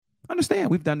understand.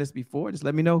 We've done this before. Just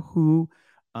let me know who.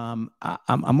 I'm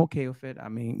okay with it. I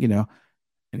mean,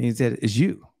 and he said, it's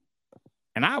you.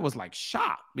 And I was like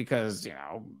shocked because,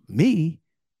 me,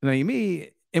 me,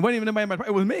 it wasn't even nobody,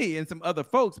 it was me and some other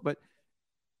folks, but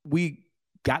we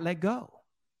got let go.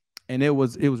 And it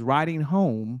was riding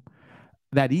home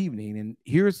that evening. And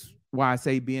here's why I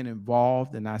say being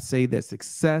involved, and I say that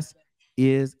success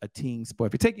is a team sport.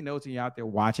 If you're taking notes and you're out there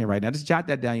watching right now, just jot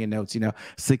that down in your notes.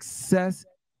 Success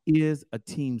is a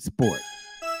team sport.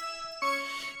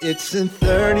 It's a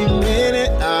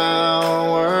 30-minute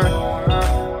hour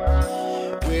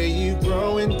where you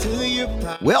grow into your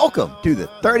power. Welcome to the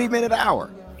 30-minute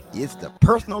hour. It's the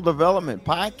personal development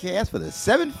podcast for the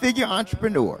seven-figure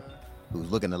entrepreneur who's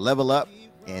looking to level up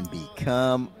and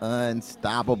become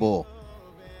unstoppable.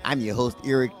 I'm your host,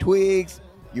 Eric Twiggs,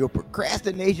 your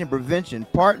procrastination prevention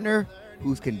partner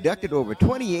who's conducted over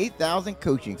 28,000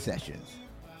 coaching sessions.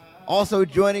 Also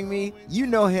joining me, you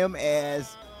know him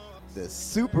as the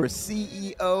super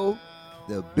CEO,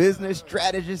 the business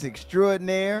strategist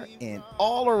extraordinaire, and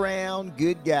all-around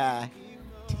good guy,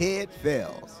 Ted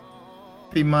Fells.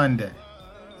 Happy Monday.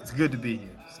 It's good to be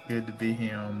here. It's good to be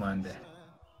here on Monday.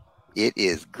 It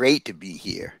is great to be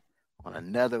here on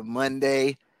another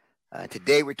Monday.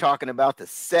 Today we're talking about the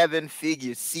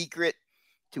seven-figure secret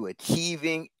to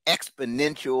achieving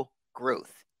exponential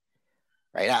growth.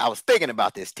 Right? I was thinking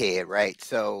about this, Ted, right?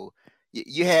 So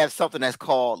you have something that's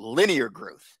called linear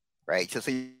growth, right? So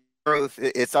growth,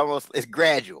 it's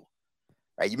gradual,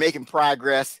 right? You're making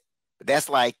progress, but that's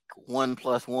like 1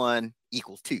 + 1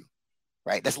 = 2,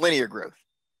 right? That's linear growth.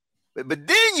 But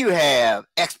then you have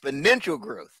exponential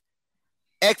growth.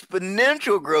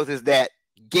 Exponential growth is that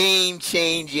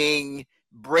game-changing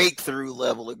breakthrough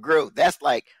level of growth. That's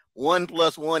like 1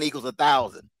 + 1 =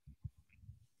 1,000.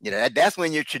 That's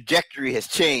when your trajectory has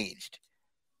changed.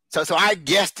 So our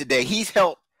guest today, he's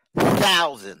helped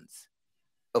thousands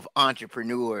of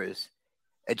entrepreneurs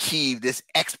achieve this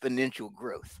exponential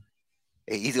growth.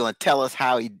 He's going to tell us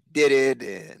how he did it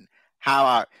and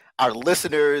how our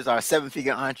listeners, our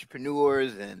seven-figure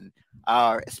entrepreneurs and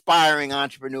our aspiring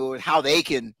entrepreneurs, how they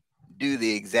can do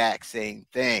the exact same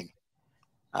thing.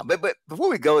 But before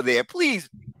we go there, please,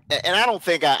 and I don't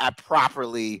think I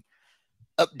properly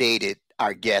updated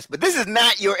our guest, but this is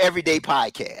not your everyday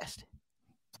podcast.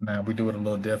 Nah, we do it a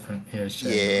little different here,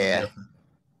 Shay.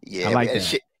 Yeah. I like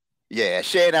that.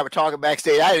 Shay and I were talking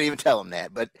backstage. I didn't even tell him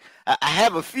that, but I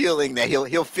have a feeling that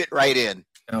he'll fit right in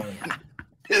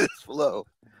this flow.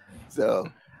 So,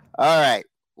 all right.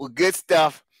 Well, good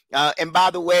stuff. And by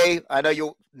the way, I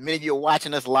know many of you are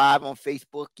watching us live on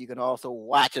Facebook. You can also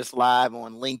watch us live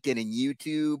on LinkedIn and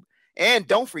YouTube. And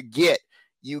don't forget,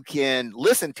 you can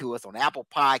listen to us on Apple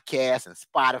Podcasts and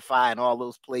Spotify and all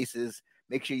those places.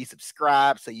 Make sure you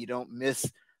subscribe so you don't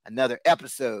miss another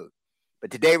episode.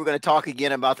 But today we're going to talk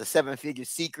again about the seven-figure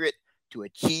secret to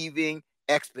achieving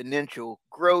exponential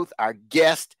growth. Our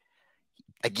guest,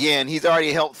 again, he's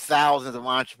already helped thousands of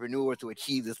entrepreneurs to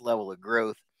achieve this level of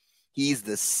growth. He's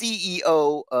the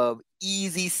CEO of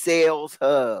Easy Sales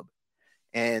Hub,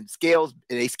 and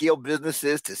they scale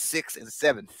businesses to 6 and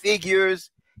 7 figures.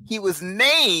 He was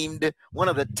named one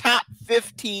of the top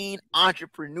 15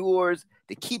 entrepreneurs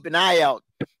to keep an eye out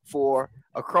for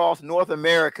across North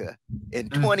America in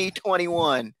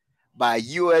 2021 by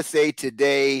USA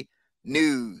Today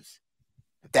News.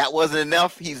 If that wasn't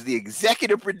enough, he's the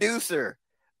executive producer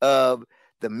of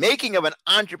The Making of an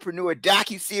Entrepreneur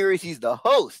docuseries. He's the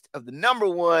host of the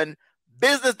 #1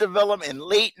 business development and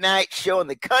late night show in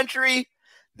the country,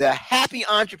 The Happy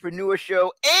Entrepreneur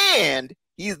Show, and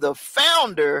he's the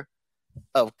founder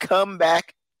of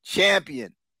Comeback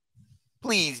Champion.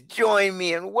 Please join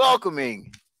me in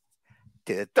welcoming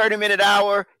to the 30-minute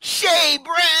hour, Shay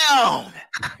Brown.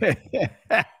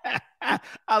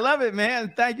 I love it,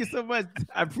 man. Thank you so much.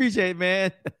 I appreciate it,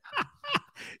 man.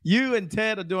 You and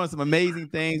Ted are doing some amazing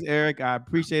things, Eric. I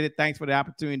appreciate it. Thanks for the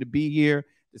opportunity to be here,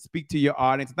 to speak to your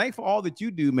audience. Thanks for all that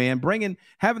you do, man.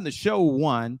 Having the show,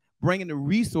 1, bringing the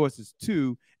resources,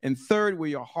 2, and 3rd, where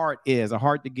your heart is, a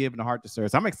heart to give and a heart to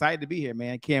serve. So I'm excited to be here,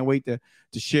 man. Can't wait to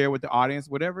share with the audience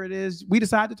whatever it is we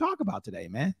decide to talk about today,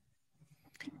 man.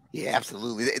 Yeah,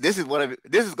 absolutely. This is going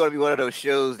to be one of those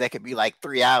shows that could be like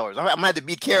 3 hours. I'm gonna have to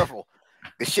be careful,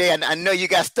 because Shay, I know you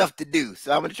got stuff to do,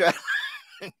 so I'm gonna try.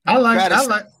 I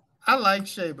like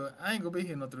Shay, but I ain't gonna be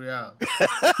here no 3 hours.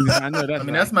 I know that.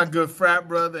 That's my good frat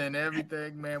brother and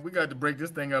everything, man. We got to break this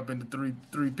thing up into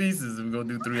three pieces, and we're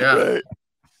gonna do 3 hours.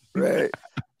 Right.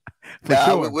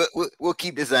 Sure. We'll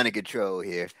keep this under control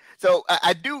here. So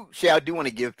I do want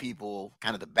to give people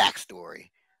kind of the backstory.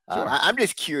 Sure. I'm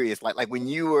just curious, like when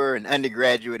you were an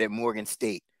undergraduate at Morgan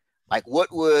State, Like,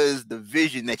 what was the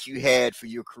vision that you had for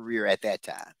your career at that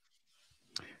time?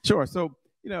 Sure. So,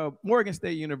 Morgan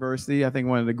State University, I think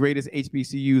one of the greatest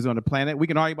HBCUs on the planet. We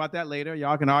can argue about that later.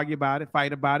 Y'all can argue about it,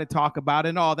 fight about it, talk about it,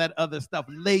 and all that other stuff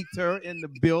later in the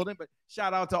building. But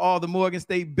shout out to all the Morgan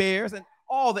State Bears and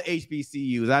all the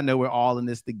HBCUs. I know we're all in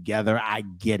this together. I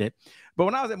get it. But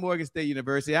when I was at Morgan State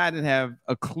University, I didn't have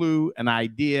a clue, an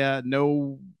idea,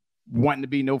 no wanting to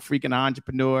be no freaking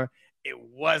entrepreneur. It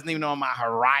wasn't even on my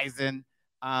horizon.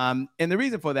 And the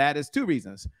reason for that is two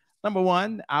reasons. Number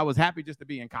one, I was happy just to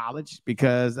be in college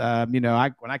because, when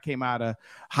I came out of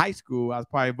high school, I was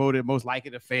probably voted most likely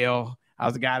to fail. I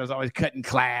was the guy that was always cutting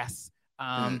class.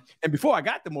 And before I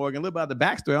got to Morgan, a little about the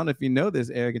backstory. I don't know if you know this,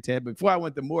 Eric and Ted, but before I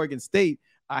went to Morgan State,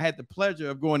 I had the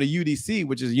pleasure of going to UDC,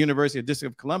 which is the University of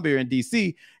District of Columbia in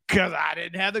DC, because I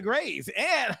didn't have the grades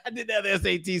and I didn't have the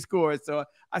SAT scores. So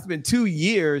I spent 2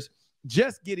 years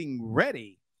just getting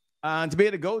ready to be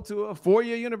able to go to a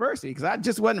 4-year university because I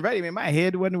just wasn't ready. Man, my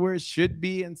head wasn't where it should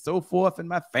be and so forth. And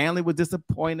my family was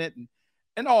disappointed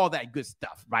and all that good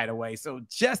stuff right away. So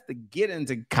just to get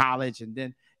into college and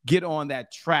then get on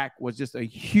that track was just a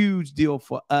huge deal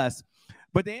for us.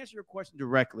 But to answer your question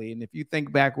directly, and if you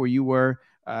think back where you were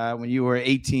when you were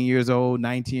 18 years old,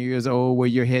 19 years old, where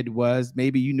your head was,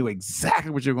 maybe you knew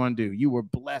exactly what you're going to do. You were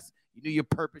blessed. You knew your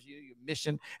purpose, you knew your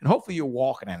mission, and hopefully you're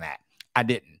walking in that. I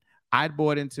didn't. I'd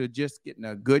bought into just getting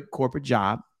a good corporate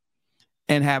job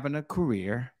and having a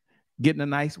career, getting a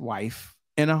nice wife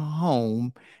and a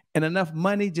home and enough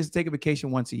money just to take a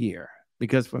vacation once a year.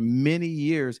 Because for many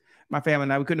years, my family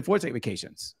and I, we couldn't afford to take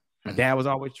vacations. My dad was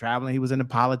always traveling. He was into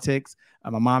politics.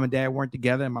 My mom and dad weren't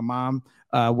together, and my mom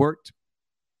worked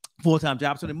full-time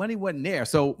job. So the money wasn't there.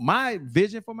 So my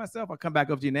vision for myself, I'll come back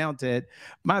up to you now, Ted.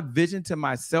 My vision to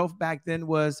myself back then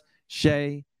was,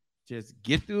 Shay, just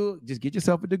get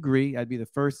yourself a degree. I'd be the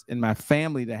first in my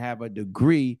family to have a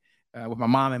degree with my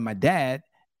mom and my dad.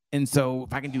 And so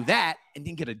if I can do that and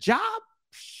then get a job,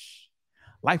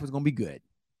 life was going to be good.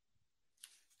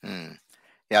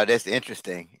 Yeah, that's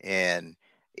interesting. And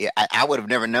yeah, I would have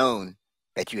never known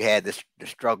that you had the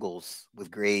struggles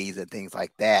with grades and things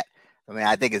like that. I mean,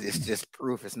 I think it's just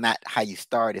proof. It's not how you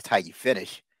start, it's how you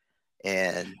finish.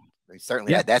 And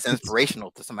certainly that's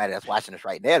inspirational to somebody that's watching us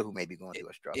right now who may be going through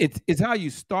a struggle. It's how you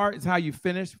start, it's how you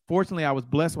finish. Fortunately, I was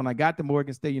blessed when I got to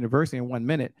Morgan State University in 1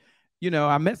 minute.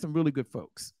 I met some really good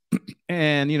folks.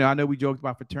 And, I know we joked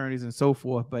about fraternities and so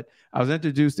forth, but I was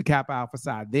introduced to Kappa Alpha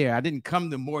Psi there. I didn't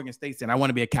come to Morgan State saying I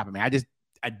want to be a Kappa man.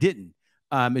 I didn't.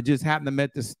 It just happened to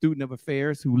meet the student of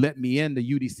affairs who let me in,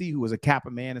 the UDC, who was a Kappa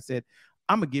man, and said,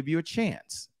 I'm going to give you a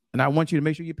chance. And I want you to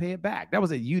make sure you pay it back. That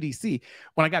was at UDC.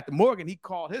 When I got to Morgan, he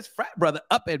called his frat brother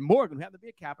up at Morgan, who happened to be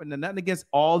a Kappa, and nothing against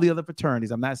all the other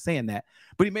fraternities. I'm not saying that.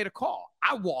 But he made a call.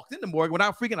 I walked into Morgan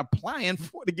without freaking applying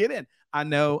to get in. I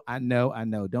know.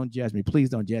 Don't judge me. Please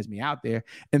don't judge me out there.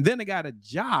 And then I got a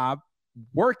job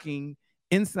working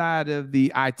inside of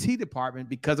the IT department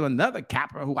because of another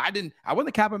Kappa who I wasn't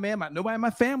a Kappa man. Nobody in my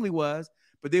family was,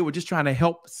 but they were just trying to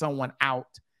help someone out.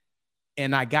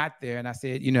 And I got there and I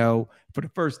said, for the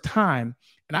first time,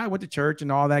 and I went to church and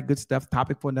all that good stuff,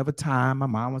 topic for another time. My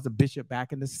mom was a bishop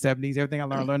back in the 70s. Everything I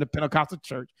learned at Pentecostal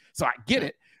church. So I get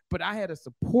it. But I had a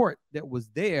support that was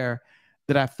there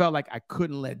that I felt like I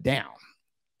couldn't let down.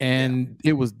 And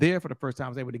it was there for the first time. I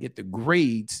was able to get the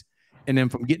grades. And then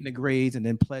from getting the grades and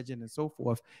then pledging and so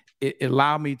forth, it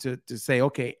allowed me to say,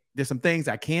 okay, there's some things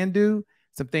I can do,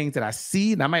 some things that I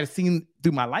see, and I might have seen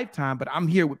through my lifetime, but I'm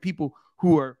here with people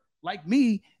who are like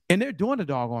me, and they're doing the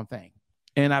doggone thing.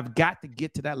 And I've got to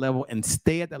get to that level and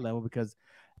stay at that level because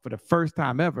for the first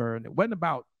time ever, and it wasn't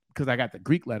about because I got the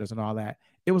Greek letters and all that.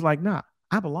 It was like, nah,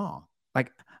 I belong.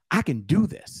 Like, I can do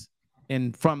this.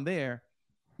 And from there,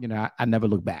 I never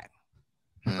look back.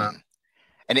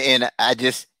 And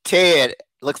Ted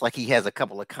looks like he has a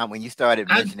couple of comments. When you started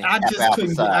mentioning, I just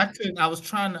couldn't. I was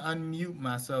trying to unmute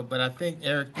myself, but I think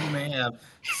Eric, you may have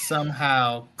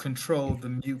somehow controlled the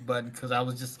mute button because I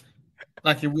was just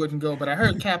like it wouldn't go. But I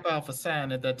heard Kappa Alpha Psi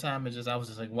at that time. I was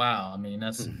just like, wow. I mean,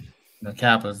 that's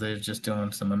Kappas. They're just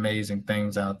doing some amazing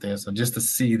things out there. So just to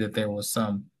see that there was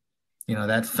some,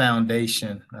 that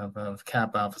foundation of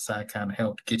Kappa Alpha Psi kind of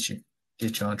helped get you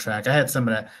on track. I had some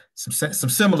of that, some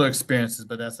similar experiences,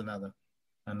 but that's another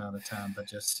time. But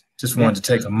just wanted to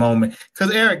take a moment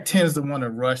because Eric tends to want to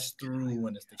rush through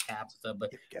when it's the Kappa stuff,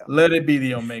 but let it be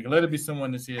the Omega. Let it be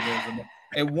someone that's here.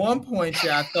 At one point,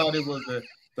 I thought it was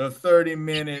the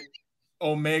 30-minute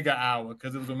Omega hour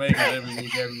because it was Omega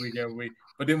every week.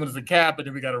 But then when it's a Kappa,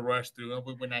 then we got to rush through. And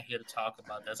we're not here to talk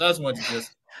about that. So I just wanted to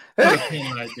just put a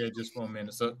pin right there just for a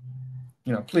minute. So,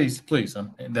 please,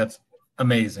 that's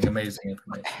amazing information.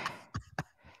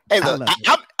 Hey, look,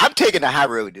 I'm taking the high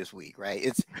road this week, right?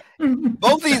 It's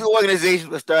both these organizations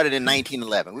were started in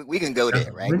 1911. We can go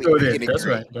there, right? We go there. Can That's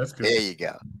agree. right. That's good. There you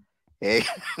go. Hey.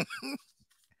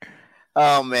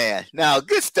 Oh man, no,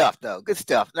 good stuff though. Good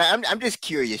stuff. Now, I'm just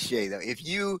curious, Shay, though, if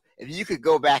you could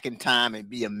go back in time and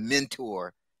be a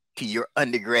mentor to your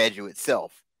undergraduate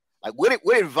self, like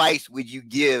what advice would you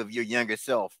give your younger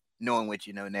self, knowing what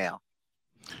you know now?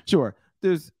 Sure.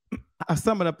 I'll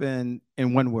sum it up in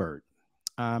one word,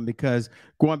 because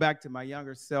going back to my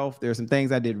younger self, there's some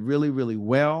things I did really, really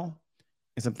well,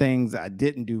 and some things I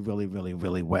didn't do really, really,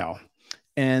 really well.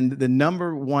 And the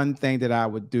number one thing that I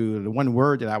would do, the one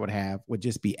word that I would have would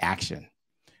just be action.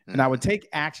 And I would take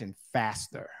action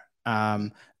faster.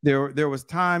 There was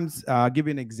times, I'll give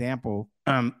you an example.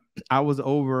 I was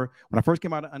over, when I first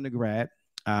came out of undergrad,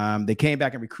 they came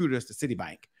back and recruited us to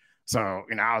Citibank. So,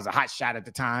 I was a hot shot at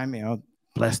the time,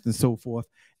 blessed and so forth,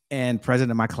 and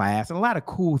president of my class, and a lot of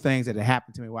cool things that had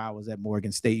happened to me while I was at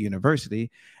Morgan State University.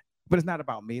 But it's not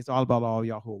about me. It's all about all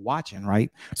y'all who are watching,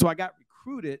 right? So I got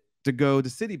recruited to go to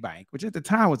Citibank, which at the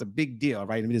time was a big deal,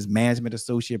 right? I mean, this management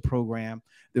associate program.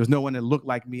 There was no one that looked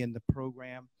like me in the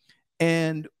program.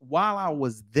 And while I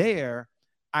was there,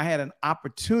 I had an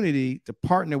opportunity to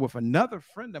partner with another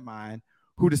friend of mine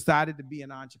who decided to be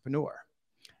an entrepreneur.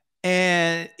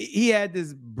 And he had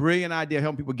this brilliant idea of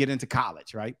helping people get into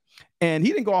college, right? And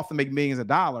he didn't go off to make millions of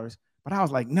dollars, but I was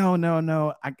like,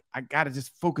 no, I got to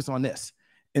just focus on this.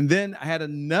 And then I had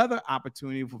another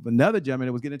opportunity with another gentleman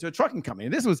that was getting into a trucking company.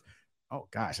 And this was, oh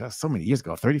gosh, that's so many years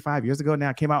ago, 35 years ago now.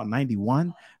 I came out in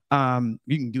 91.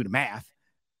 You can do the math.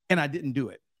 And I didn't do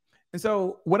it. And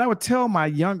so what I would tell my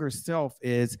younger self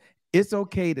is it's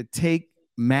okay to take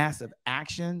massive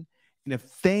action. And if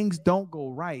things don't go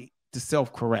right, to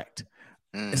self-correct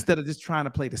instead of just trying to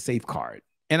play the safe card.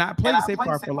 And I played the safe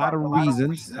card for a lot of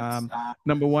reasons.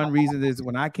 Number one reason is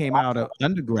when I came out of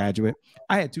undergraduate,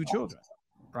 I had 2 children.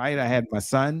 Right, I had my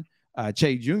son,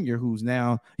 Che Jr.,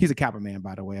 he's a Kappa man,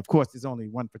 by the way. Of course, there's only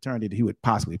one fraternity that he would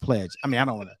possibly pledge. I mean, I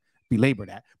don't want to belabor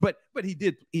that, but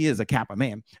he is a Kappa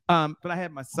man. But I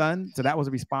had my son, so that was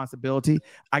a responsibility.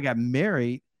 I got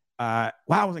married while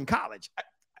I was in college.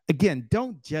 Again,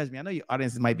 don't judge me. I know your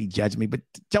audiences might be judging me, but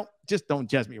don't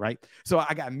judge me, right? So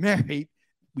I got married.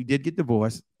 We did get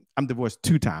divorced. I'm divorced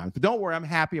 2 times, but don't worry, I'm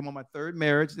happy. I'm on my 3rd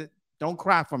marriage. Don't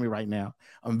cry for me right now.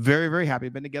 I'm very, very happy.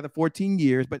 I've been together 14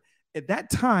 years. But at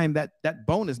that time, that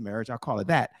bonus marriage, I'll call it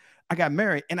that, I got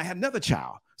married and I had another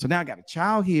child. So now I got a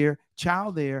child here,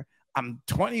 child there. I'm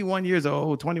 21 years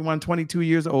old, 21, 22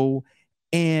 years old,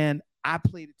 and I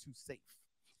played it too safe.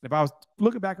 If I was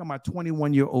looking back on my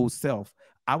 21-year-old self,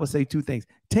 I would say 2 things.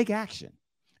 Take action.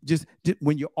 Just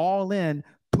when you're all in,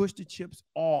 push the chips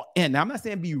all in. Now, I'm not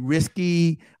saying be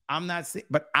risky. I'm not saying,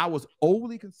 but I was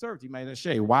overly conservative. You might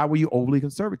say, why were you overly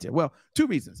conservative? Well, 2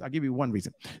 reasons. I'll give you 1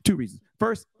 reason. 2 reasons.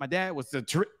 First, my dad was the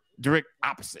direct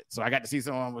opposite. So I got to see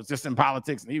someone who was just in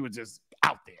politics and he was just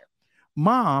out there.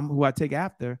 Mom, who I take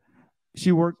after,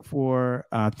 she worked for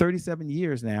 37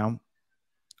 years now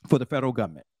for the federal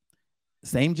government.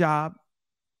 Same job,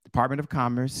 Department of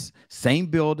Commerce, same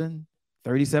building,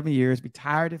 37 years,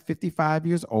 retired at 55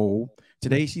 years old.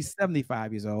 Today, she's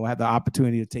 75 years old. I had the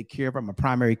opportunity to take care of her. I'm a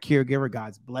primary caregiver.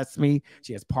 God's blessed me.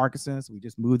 She has Parkinson's. We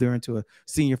just moved her into a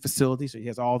senior facility, so she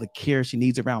has all the care she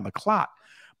needs around the clock.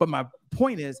 But my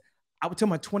point is, I would tell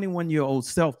my 21-year-old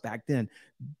self back then,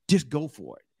 just go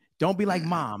for it. Don't be like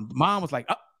mom. Mom was like,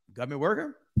 oh, government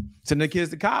worker, sending the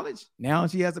kids to college. Now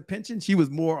she has a pension. She was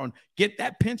more on get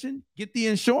that pension, get the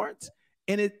insurance.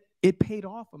 And it paid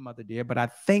off for Mother Dear, but I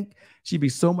think she'd be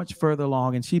so much further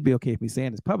along, and she'd be okay with me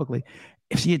saying this publicly,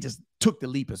 if she had just took the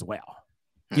leap as well.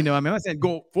 You know, I mean, I'm not saying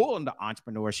go full into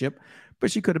entrepreneurship,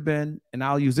 but she could have been, and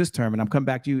I'll use this term, and I'm coming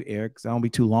back to you, Eric, because I don't be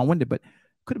too long-winded, but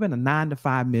could have been a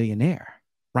 9-to-5 millionaire,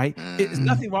 right? It's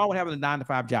nothing wrong with having a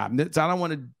 9-to-5 job. So I don't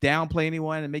want to downplay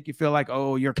anyone and make you feel like,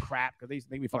 oh, you're crap, because they used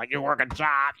to make me feel like you work a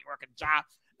job.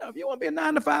 No, if you want to be a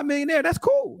 9-to-5 millionaire, that's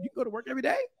cool. You can go to work every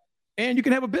day. And you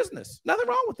can have a business. Nothing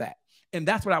wrong with that. And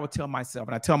that's what I would tell myself.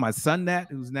 And I tell my son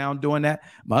that, who's now doing that.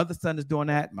 My other son is doing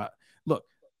that. Look,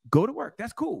 go to work.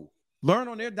 That's cool. Learn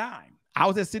on their dime. I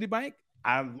was at Citibank.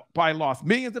 I probably lost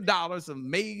millions of dollars, some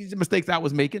major mistakes I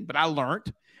was making, but I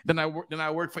learned. Then I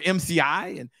worked for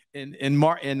MCI, and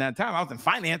in that time I was in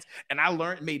finance, and I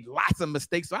learned, made lots of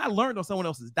mistakes. So I learned on someone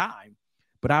else's dime,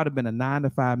 but I would have been a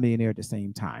 9-to-5 millionaire at the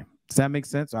same time. Does that make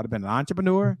sense? So I'd have been an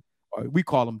entrepreneur. We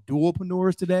call them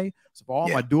dualpreneurs today. So for all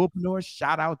my dualpreneurs,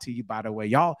 shout out to you, by the way.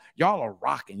 Y'all are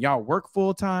rocking. Y'all work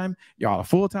full-time. Y'all are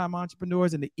full-time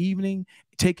entrepreneurs in the evening.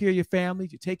 You take care of your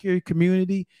families. You take care of your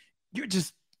community. You're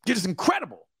just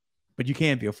incredible. But you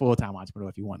can be a full-time entrepreneur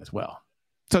if you want as well.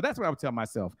 So that's what I would tell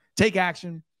myself. Take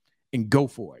action and go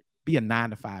for it. Be a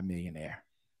 9-to-5 millionaire.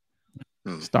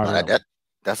 Start early.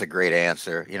 That's a great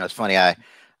answer. It's funny. I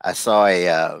saw it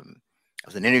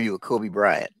was an interview with Kobe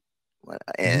Bryant,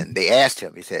 and they asked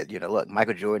him. He said, look,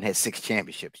 Michael Jordan had 6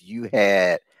 championships. You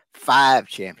had 5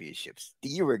 championships. Do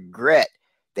you regret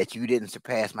that you didn't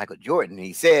surpass Michael Jordan? And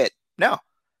he said, no.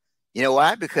 You know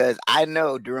why? Because I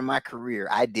know during my career,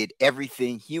 I did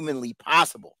everything humanly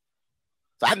possible.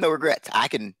 So I have no regrets. I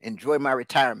can enjoy my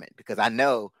retirement because I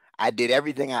know I did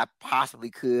everything I possibly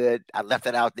could. I left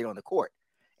it out there on the court.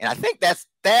 And I think that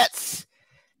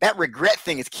regret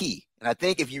thing is key. And I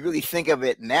think if you really think of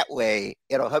it in that way,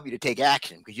 it'll help you to take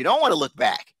action, because you don't want to look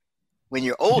back when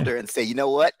you're older and say, you know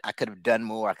what? I could have done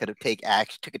more. I could have taken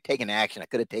action. I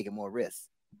could have taken more risks.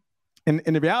 And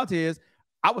the reality is,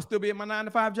 I would still be at my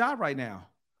 9-to-5 job right now.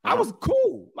 I was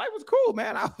cool. Life was cool,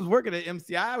 man. I was working at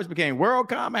MCI, which became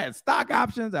WorldCom. I had stock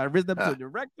options. I risen up to a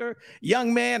director,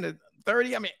 young man at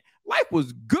 30. I mean, life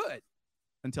was good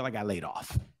until I got laid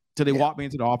off. So they walked me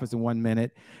into the office in 1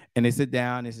 minute, and they sit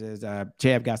down and says,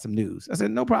 Chav, got some news. I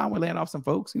said, no problem. We're laying off some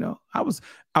folks. I was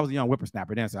a young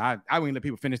whippersnapper then, so I wouldn't let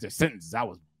people finish their sentences. I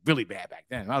was really bad back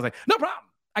then. And I was like, no problem.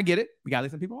 I get it. We got to lay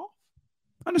some people off.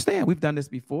 Understand. We've done this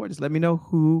before. Just let me know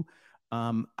who.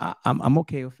 I'm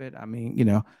okay with it. I mean,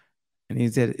 and he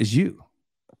said, it's you.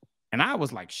 And I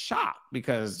was like shocked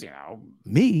because,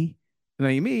 me, it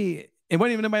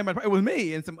wasn't even anybody, it was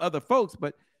me and some other folks,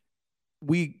 but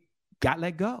we got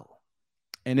let go.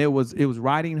 And it was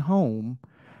riding home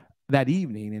that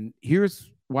evening. And here's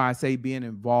why I say being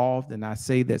involved, and I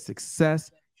say that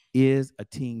success is a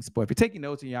team sport. If you're taking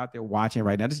notes and you're out there watching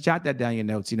right now, just jot that down in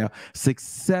your notes.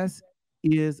 Success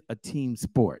is a team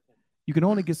sport. You can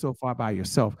only get so far by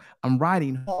yourself. I'm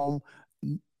riding home,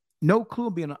 no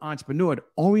clue being an entrepreneur. The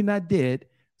only thing I did,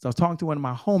 so I was talking to one of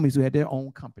my homies who had their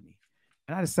own company.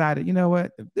 And I decided, you know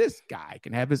what? If this guy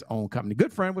can have his own company,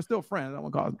 good friend, we're still friends, I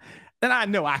won't call him, then I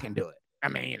know I can do it. I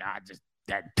mean, I just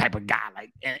that type of guy.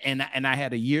 Like, and I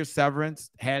had a year severance,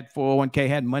 had 401k,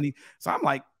 had money. So I'm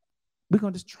like, we're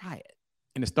gonna just try it.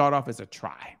 And to start off as a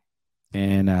try.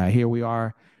 And here we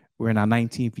are. We're in our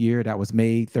 19th year. That was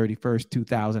May 31st,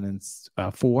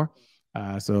 2004.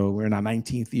 So we're in our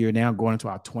 19th year now, going into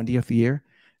our 20th year,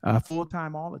 full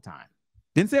time all the time.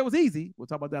 Didn't say it was easy. We'll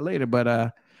talk about that later.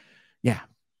 But yeah,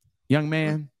 young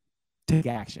man, take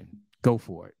action. Go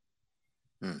for it.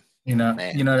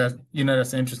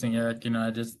 That's interesting, Eric.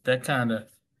 That kind of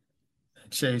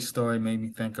Shay's story made me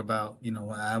think about, when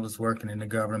I was working in the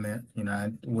government.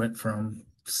 I went from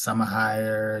summer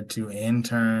hire to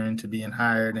intern to being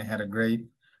hired and had a great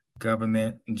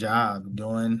government job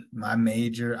doing my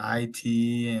major IT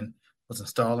and was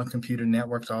installing computer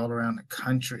networks all around the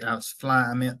country. I was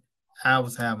flying. I mean, I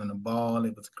was having a ball.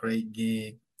 It was a great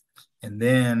gig. And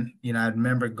then, I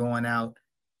remember going out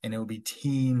and it would be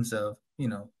teams of,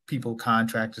 people,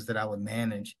 contractors that I would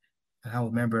manage. And I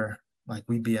remember like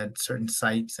we'd be at certain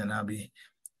sites and I'd be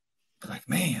like,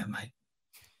 man, like,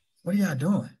 what are y'all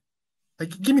doing?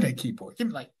 Like, give me that keyboard. Give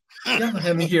me y'all gonna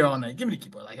have me here all night. Give me the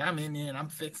keyboard. Like, I'm in there and I'm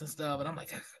fixing stuff. And I'm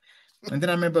like, and then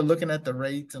I remember looking at the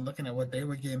rates and looking at what they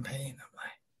were getting paid. And I'm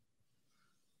like,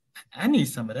 I need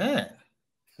some of that.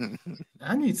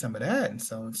 I need some of that. And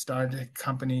so I started a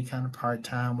company kind of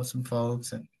part-time with some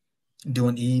folks and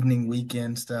doing evening,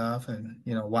 weekend stuff. And,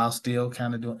 while still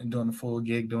kind of doing the full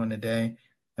gig during the day.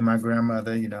 And my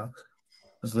grandmother,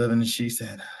 was living and she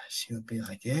said, she would be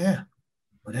like, yeah,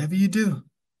 whatever you do,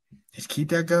 just keep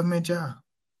that government job.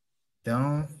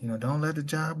 Don't let the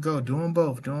job go. Do them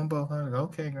both. I'm like,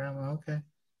 okay, Grandma, okay.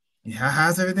 Yeah,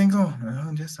 how's everything going?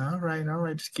 Oh, just all right.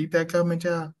 Just keep that government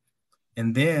job.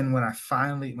 And then when I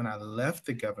left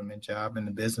the government job and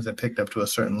the business had picked up to a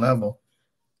certain level,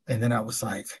 and then I was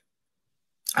like,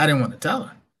 I didn't want to tell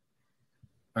her.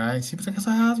 Right? She was like, so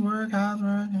how's work?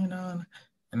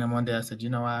 And then one day I said,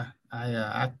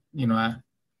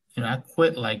 I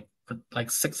quit like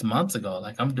 6 months ago.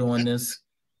 Like, I'm doing this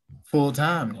full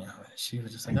time now. She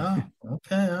was just like, oh,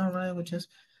 okay, all right, well, just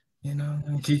keep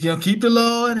the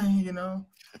Lord, and you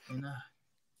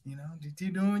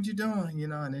doing what you're doing,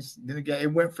 and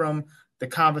it went from the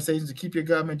conversations to keep your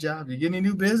government job. You getting a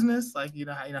new business, like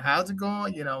how's it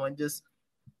going, and just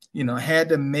had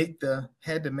to make the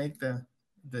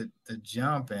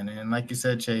jump, and like you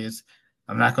said, Chase,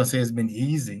 I'm not gonna say it's been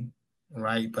easy,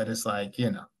 right? But it's like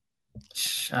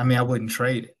I mean, I wouldn't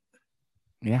trade it.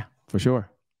 Yeah, for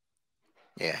sure.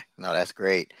 Yeah, no, that's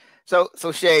great. So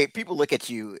Shay, people look at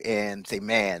you and say,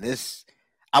 man,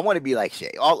 I want to be like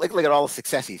Shay. Look at all the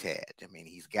success he's had. I mean,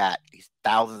 he's got these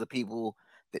thousands of people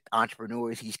the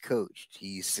entrepreneurs he's coached.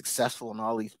 He's successful on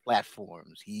all these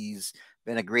platforms. He's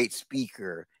been a great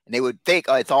speaker. And they would think,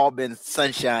 oh, it's all been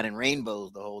sunshine and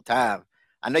rainbows the whole time.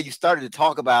 I know you started to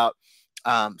talk about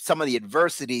some of the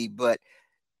adversity, but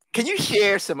can you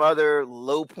share some other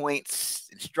low points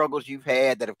and struggles you've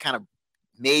had that have kind of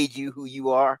made you who you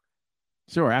are?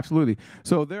 Sure, absolutely.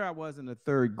 So there I was in the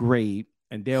third grade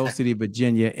in Dale City,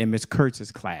 Virginia, in Miss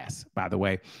Kurtz's class, by the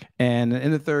way. And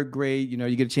in the third grade,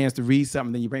 you get a chance to read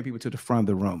something, then you bring people to the front of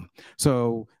the room.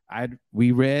 So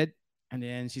we read, and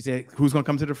then she said, who's going to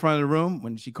come to the front of the room?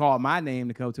 When she called my name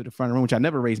to go to the front of the room, which I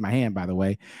never raised my hand, by the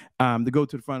way, to go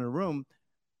to the front of the room,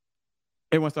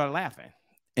 everyone started laughing.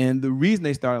 And the reason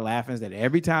they started laughing is that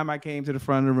every time I came to the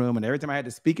front of the room and every time I had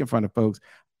to speak in front of folks,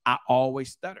 I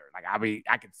always stuttered. Like,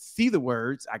 I could see the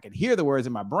words, I could hear the words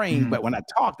in my brain, but when I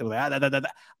talked, it was like,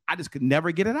 I just could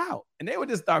never get it out. And they would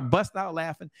just start busting out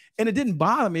laughing. And it didn't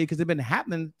bother me because it had been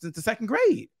happening since the second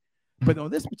grade. But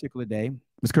on this particular day,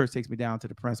 Ms. Kurtz takes me down to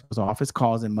the principal's office,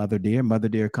 calls in Mother Dear. Mother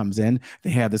Dear comes in. They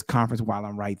have this conference while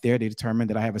I'm right there. They determine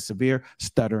that I have a severe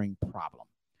stuttering problem.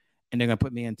 And they're going to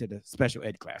put me into the special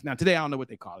ed class. Now, today, I don't know what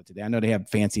they call it today. I know they have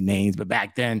fancy names, but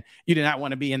back then, you did not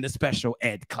want to be in the special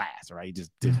ed class, right? You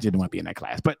just didn't want to be in that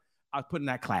class. But I was put in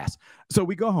that class. So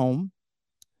we go home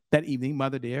that evening.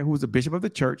 Mother Dear, who was a bishop of the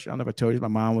church. I don't know if I told you, my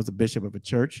mom was a bishop of a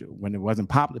church when it wasn't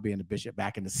popular being a bishop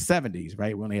back in the 70s,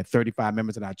 right? We only had 35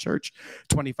 members in our church,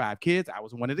 25 kids. I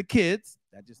was one of the kids.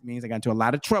 That just means I got into a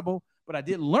lot of trouble, but I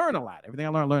did learn a lot. Everything I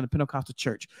learned in the Pentecostal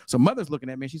church. So mother's looking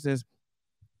at me and she says,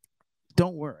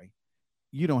 don't worry.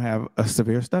 You don't have a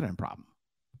severe stuttering problem.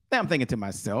 Now I'm thinking to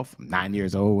myself, I'm 9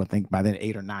 years old. I think by then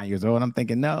 8 or 9 years old. I'm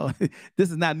thinking, no, this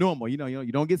is not normal. You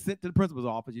don't get sent to the principal's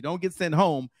office. You don't get sent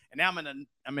home. And now I'm in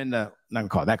the, I'm not gonna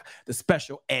call it that, the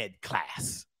special ed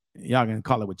class. Y'all can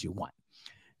call it what you want.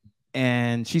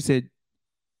 And she said,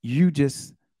 you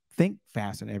just think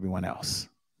faster than everyone else.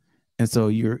 And so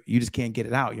you just can't get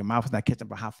it out. Your mouth is not catching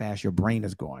up with how fast your brain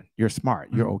is going. You're smart.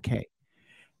 You're okay.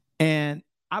 And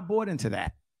I bought into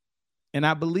that. And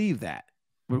I believed that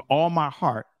with all my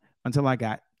heart until I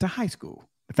got to high school.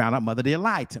 I found out Mother Dear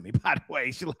lied to me, by the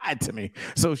way. She lied to me.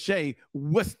 So, Shay,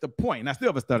 what's the point? And I still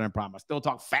have a stuttering problem. I still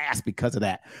talk fast because of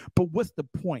that. But what's the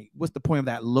point? What's the point of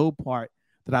that low part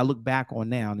that I look back on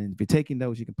now? And if you're taking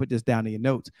notes, you can put this down in your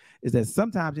notes, is that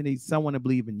sometimes you need someone to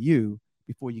believe in you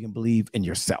before you can believe in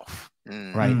yourself,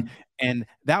 right? And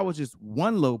that was just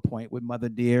one low point with Mother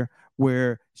Dear,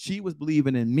 where she was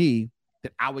believing in me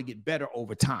that I would get better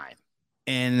over time.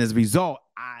 And as a result,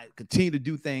 I continue to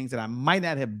do things that I might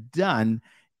not have done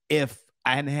if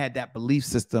I hadn't had that belief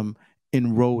system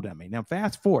enrolled in me. Now,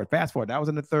 fast forward. That was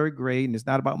in the third grade, and it's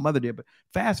not about Mother Dear, but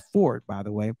fast forward, by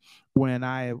the way, when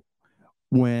I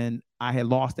had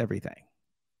lost everything,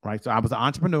 right? So I was an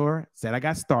entrepreneur, said I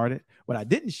got started. What I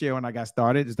didn't share when I got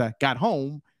started is that I got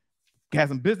home, had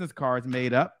some business cards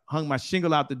made up, hung my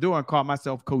shingle out the door, and called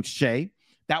myself Coach Shay.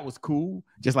 That was cool.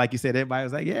 Just like you said, everybody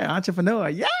was like, yeah, entrepreneur.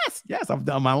 Yes, I've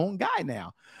done my own guy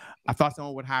now. I thought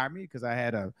someone would hire me because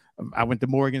I went to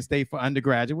Morgan State for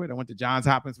undergraduate. I went to Johns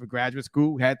Hopkins for graduate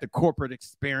school, had the corporate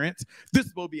experience.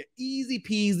 This will be an easy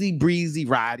peasy, breezy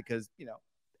ride because,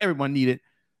 everyone needed,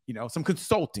 some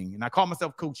consulting. And I call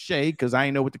myself Coach Shay because I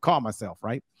didn't know what to call myself,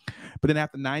 right? But then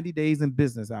after 90 days in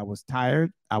business, I was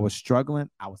tired. I was struggling.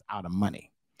 I was out of money.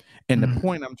 And the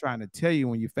point I'm trying to tell you,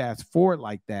 when you fast forward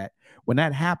like that, when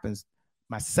that happens,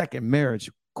 my second marriage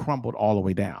crumbled all the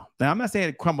way down. Now, I'm not saying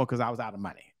it crumbled because I was out of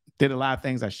money. Did a lot of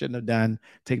things I shouldn't have done.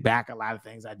 Take back a lot of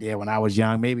things I did when I was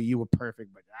young. Maybe you were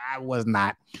perfect, but I was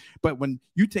not. But when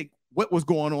you take what was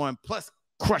going on plus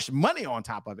crush money on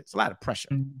top of it, it's a lot of pressure.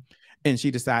 And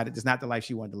she decided it's not the life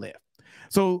she wanted to live.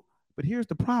 So, but here's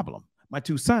the problem. My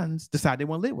two sons decide they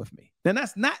want to live with me. Then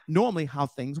that's not normally how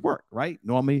things work, right?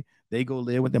 Normally they go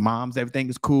live with their moms. Everything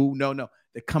is cool. No,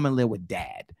 they come and live with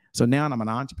dad. So now I'm an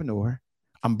entrepreneur.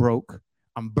 I'm broke.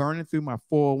 I'm burning through my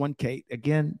 401k.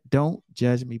 Again, don't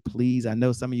judge me, please. I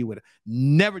know some of you would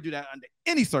never do that under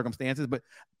any circumstances, but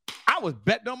I was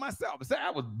betting on myself.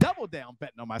 I was double down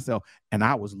betting on myself, and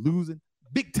I was losing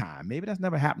big time. Maybe that's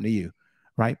never happened to you,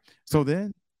 right? So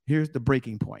then here's the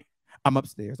breaking point. I'm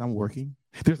upstairs. I'm working.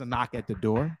 There's a knock at the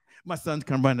door. My sons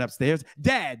come running upstairs.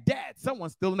 Dad,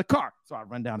 someone's still in the car. So I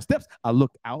run down the steps. I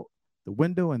look out the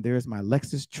window, and there's my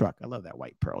Lexus truck. I love that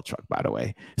white Pearl truck, by the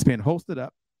way. It's being holstered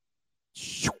up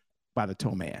by the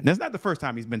tow man. That's not the first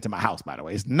time he's been to my house, by the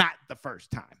way. It's not the first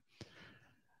time.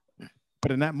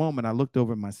 But in that moment, I looked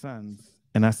over at my sons,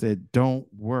 and I said, don't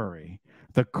worry.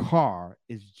 The car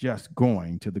is just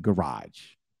going to the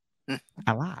garage.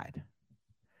 I lied.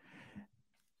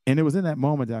 And it was in that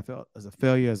moment that I felt as a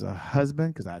failure as a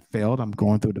husband because I failed. I'm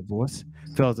going through a divorce.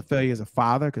 Felt as a failure as a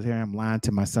father because here I'm lying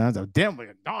to my sons. I'm definitely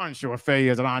a darn sure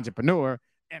failure as an entrepreneur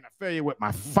and a failure with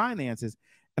my finances.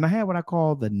 And I had what I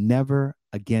call the never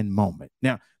again moment.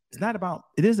 Now,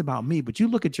 it is about me, but you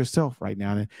look at yourself right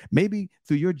now, and maybe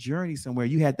through your journey somewhere,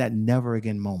 you had that never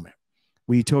again moment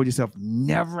where you told yourself,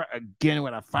 never again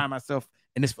would I find myself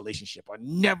in this relationship, or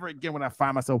never again would I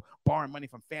find myself borrowing money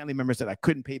from family members that I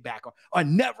couldn't pay back, or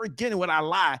never again would I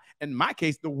lie. In my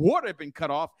case, the water had been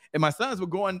cut off, and my sons were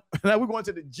going to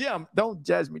the gym. Don't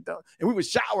judge me, and we would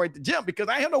shower at the gym because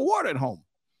I had no water at home,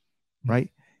 right?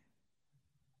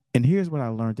 And here's what I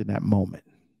learned in that moment.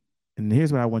 And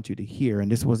here's what I want you to hear.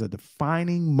 And this was a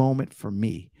defining moment for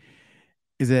me,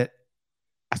 is that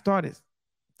I started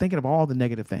thinking of all the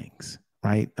negative things,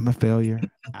 right? I'm a failure.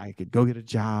 I could go get a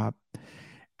job.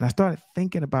 And I started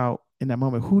thinking about, in that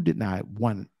moment, who did I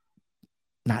want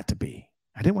not to be?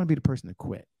 I didn't want to be the person that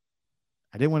quit.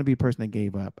 I didn't want to be the person that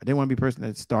gave up. I didn't want to be the person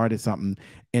that started something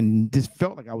and just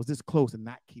felt like I was this close and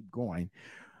not keep going.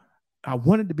 I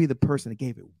wanted to be the person that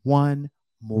gave it one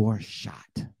more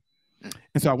shot.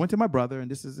 And so I went to my brother, and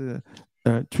this is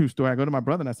a true story. I go to my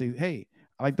brother and I say, hey,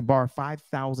 I'd like to borrow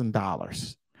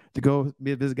 $5,000 to go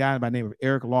meet this guy by the name of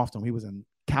Eric Lofton. He was in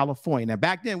California. Now,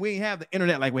 back then, we didn't have the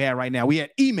internet like we have right now. We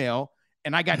had email,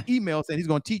 and I got email saying he's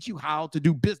going to teach you how to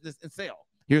do business and sell.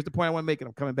 Here's the point I want to make, and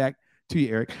I'm coming back to you,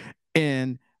 Eric.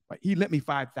 And he lent me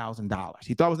 $5,000.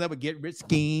 He thought it was never get rich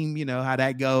scheme. You know how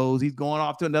that goes. He's going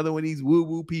off to another one of these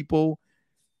woo-woo people.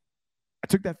 I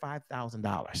took that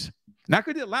 $5,000. And I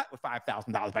could do a lot with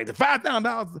 $5,000. Like the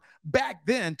 $5,000 back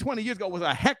then, 20 years ago, was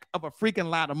a heck of a freaking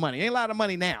lot of money. Ain't a lot of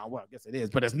money now. Well, I guess it is,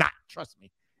 but it's not. Trust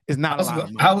me, it's not a lot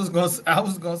of money. I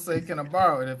was gonna say, can I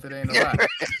borrow it if it ain't a lot?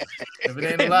 If it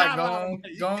ain't a lot,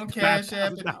 go on cash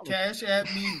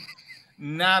app me.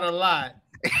 Not a lot.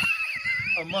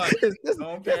 A month.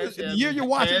 The year you're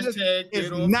watching this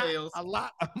is not a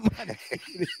lot of money.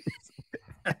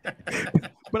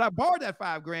 But I borrowed that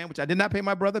 $5,000, which I did not pay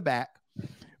my brother back.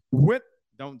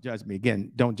 Don't judge me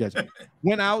again. Don't judge me.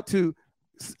 Went out to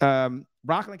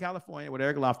Rockland, California, with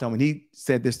Eric Lofton, and he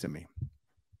said this to me.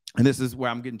 And this is where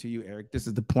I'm getting to you, Eric. This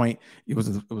is the point. It was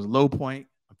a low point.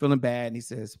 I'm feeling bad. And he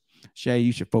says, Shay,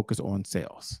 you should focus on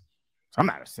sales. So I'm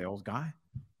not a sales guy.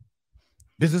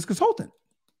 Business consultant.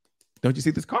 Don't you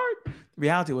see this card? The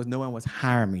reality was no one was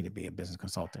hiring me to be a business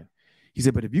consultant. He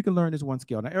said, but if you can learn this one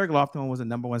skill. Now, Eric Lofton was the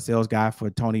 #1 sales guy for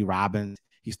Tony Robbins.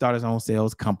 He started his own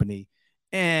sales company.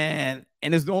 And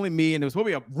it's only me, and there was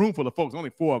probably a room full of folks,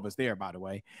 only 4 of us there, by the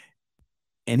way.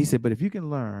 And he said, but if you can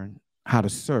learn how to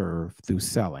serve through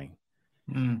selling,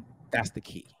 that's the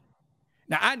key.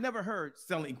 Now, I never heard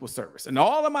selling equals service. And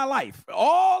all of my life,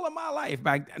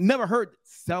 I never heard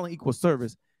selling equals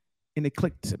service. And it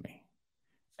clicked to me.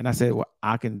 And I said, well,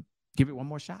 I can give it one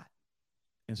more shot.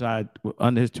 And so I,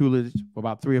 under his tutelage for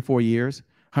about 3 or 4 years,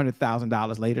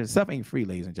 $100,000 later, the stuff ain't free,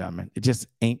 ladies and gentlemen. It just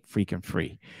ain't freaking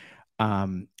free.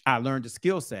 I learned a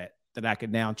skill set that I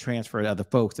could now transfer to other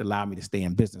folks that allow me to stay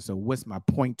in business. So what's my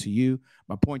point to you?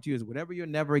 My point to you is whatever your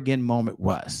never again moment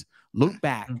was, look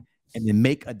back and then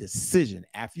make a decision.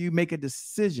 After you make a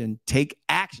decision, take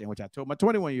action, which I told my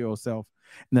 21-year-old self.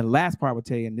 And the last part I would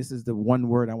tell you, and this is the one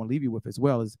word I want to leave you with as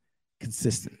well, is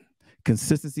consistent.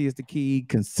 Consistency is the key.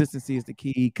 Consistency is the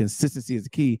key. Consistency is the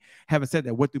key. Having said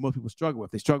that, what do most people struggle with?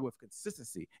 They struggle with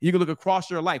consistency. You can look across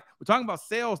your life. We're talking about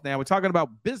sales now. We're talking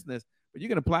about business, but you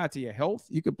can apply it to your health.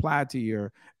 You can apply it to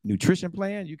your nutrition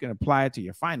plan. You can apply it to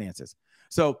your finances.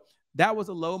 So that was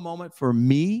a low moment for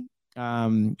me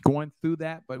going through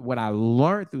that. But what I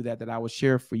learned through that I will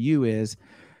share for you is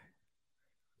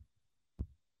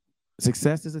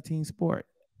success is a team sport.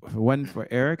 If it wasn't for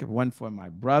Eric, if it wasn't for my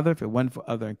brother, if it wasn't for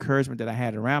other encouragement that I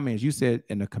had around me, as you said,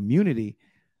 in the community,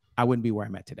 I wouldn't be where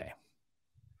I'm at today.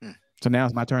 So now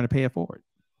it's my turn to pay it forward.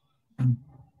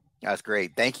 That's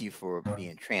great. Thank you for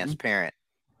being transparent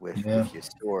with your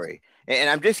story. And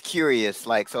I'm just curious,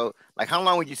 how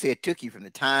long would you say it took you from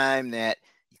the time that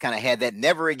you kind of had that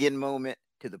never again moment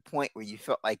to the point where you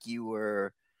felt like you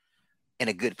were in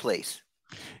a good place?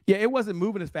 Yeah, it wasn't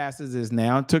moving as fast as it is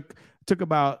now. It took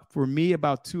about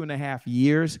 2.5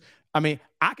 years. I mean,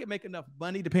 I could make enough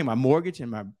money to pay my mortgage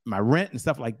and my rent and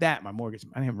stuff like that. My mortgage,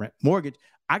 I didn't have rent, mortgage.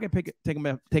 I could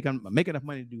make enough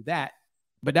money to do that,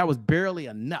 but that was barely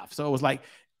enough. So it was like,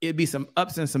 it'd be some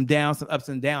ups and some downs, some ups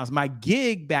and downs. My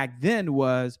gig back then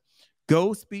was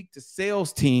go speak to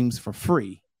sales teams for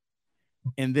free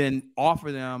and then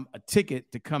offer them a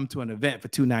ticket to come to an event for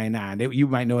 $2.99. You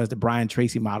might know as the Brian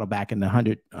Tracy model back in the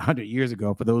 100 years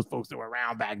ago, for those folks that were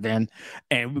around back then.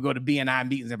 And we go to BNI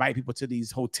meetings, invite people to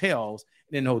these hotels.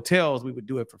 And in hotels, we would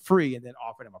do it for free and then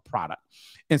offer them a product.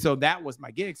 And so that was my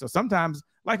gig. So sometimes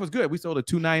life was good. We sold a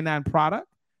 $2.99 product.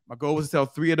 My goal was to sell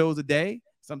 3 of those a day.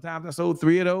 Sometimes I sold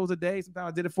 3 of those a day.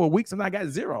 Sometimes I did it for a week. Sometimes I got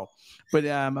 0. But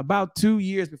about 2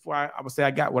 years before I would say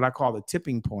I got what I call the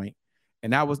tipping point.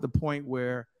 And that was the point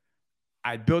where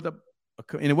I built up,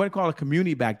 and it wasn't called a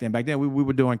community back then. Back then, we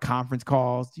were doing conference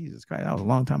calls. Jesus Christ, that was a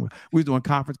long time ago. We were doing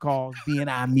conference calls,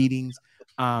 BNI meetings.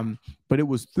 But it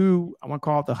was through, I want to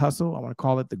call it the hustle. I want to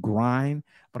call it the grind.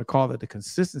 I want to call it the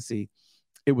consistency.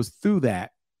 It was through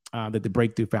that that the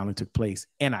breakthrough finally took place.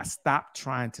 And I stopped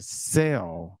trying to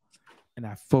sell, and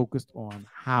I focused on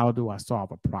how do I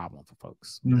solve a problem for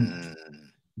folks.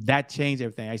 That changed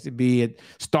everything. I used to be at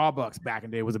Starbucks back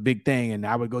in the day. It was a big thing, and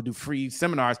I would go do free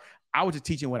seminars. I was just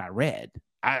teaching what I read.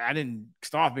 I didn't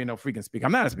start being no freaking speaker.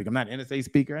 I'm not a speaker. I'm not an NSA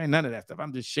speaker. I ain't none of that stuff.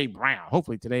 I'm just Shay Brown.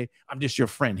 Hopefully today, I'm just your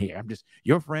friend here. I'm just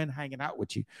your friend hanging out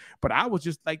with you. But I was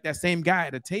just like that same guy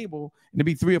at a table, and there'd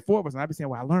be 3 or 4 of us, and I'd be saying,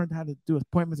 well, I learned how to do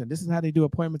appointments, and this is how they do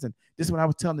appointments, and this is what I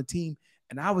was telling the team.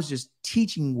 And I was just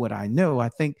teaching what I know. I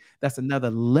think that's another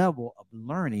level of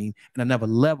learning and another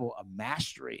level of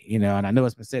mastery, you know. And I know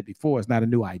it's been said before, it's not a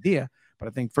new idea, but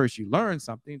I think first you learn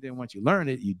something, then once you learn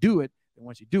it, you do it. And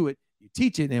once you do it, you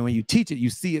teach it. And when you teach it, you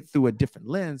see it through a different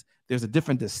lens. There's a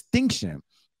different distinction.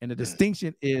 And the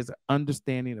distinction is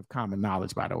understanding of common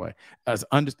knowledge, by the way. As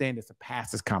understanding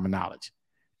surpasses common knowledge.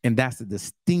 And that's the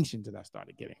distinction that I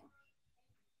started getting.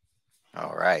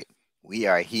 All right. We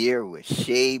are here with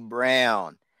Shay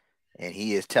Brown, and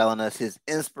he is telling us his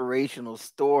inspirational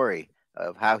story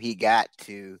of how he got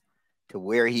to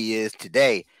where he is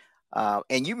today.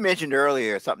 And you mentioned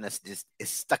earlier something that's just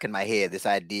is stuck in my head, this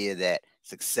idea that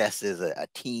success is a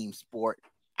team sport.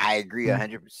 I agree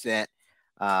 100%.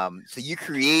 So you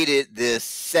created this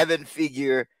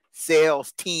 7-figure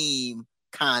sales team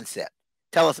concept.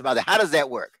 Tell us about that. How does that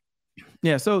work?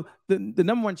 Yeah, so the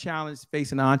number one challenge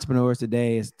facing entrepreneurs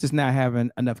today is just not having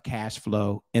enough cash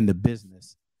flow in the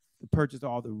business to purchase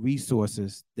all the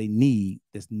resources they need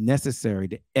that's necessary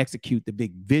to execute the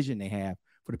big vision they have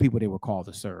for the people they were called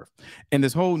to serve. And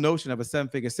this whole notion of a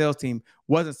 7-figure sales team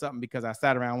wasn't something because I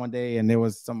sat around one day and there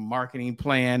was some marketing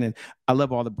plan, and I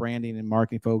love all the branding and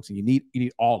marketing folks, and you need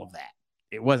all of that.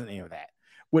 It wasn't any of that.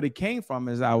 What it came from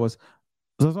is I was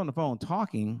on the phone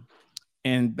talking.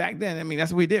 And back then, I mean,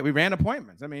 that's what we did. We ran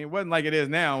appointments. I mean, it wasn't like it is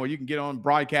now where you can get on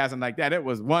broadcasting like that. It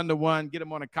was one-to-one, get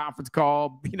them on a conference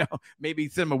call, you know, maybe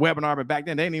send them a webinar. But back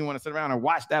then, they didn't even want to sit around and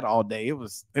watch that all day. It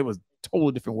was a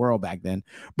totally different world back then.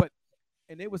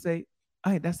 And they would say,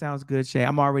 hey, that sounds good, Shay.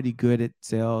 I'm already good at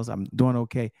sales. I'm doing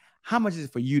okay. How much is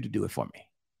it for you to do it for me?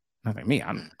 I think, me,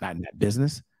 I'm not in that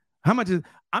business. How much is,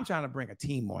 I'm trying to bring a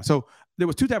team on. So there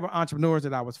was 2 types of entrepreneurs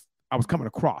that I was coming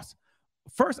across.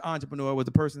 First entrepreneur was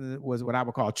the person that was what I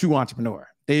would call a true entrepreneur.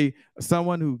 They are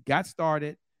someone who got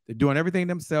started. They're doing everything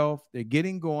themselves. They're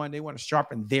getting going. They want to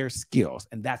sharpen their skills.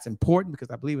 And that's important because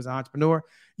I believe as an entrepreneur,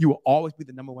 you will always be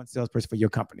the number one salesperson for your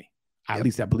company. At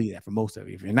least I believe that for most of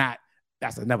you. If you're not,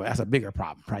 that's a bigger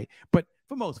problem, right? But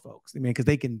for most folks, I mean, because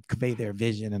they can convey their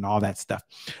vision and all that stuff.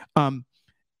 And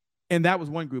that was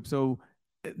one group. So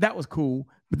that was cool.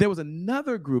 But there was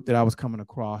another group that I was coming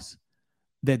across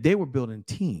that they were building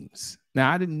teams.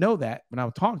 Now, I didn't know that when I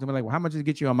was talking to them. Like, well, how much does it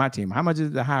get you on my team? How much is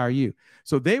it to hire you?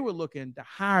 So they were looking to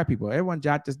hire people. Everyone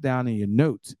jot this down in your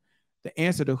notes. The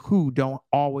answer to who don't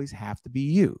always have to be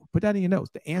you. Put that in your notes.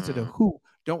 The answer to who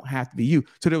don't have to be you.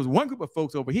 So there was one group of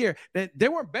folks over here that they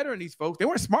weren't better than these folks. They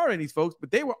weren't smarter than these folks, but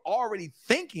they were already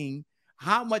thinking,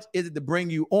 how much is it to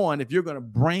bring you on if you're going to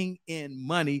bring in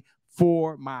money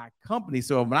for my company?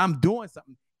 So when I'm doing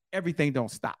something, everything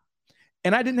don't stop.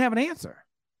 And I didn't have an answer.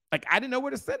 Like, I didn't know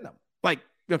where to send them. Like,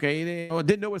 okay,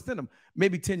 didn't know where to send them.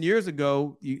 Maybe 10 years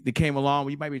ago, they came along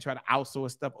where you might be trying to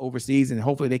outsource stuff overseas and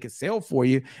hopefully they could sell for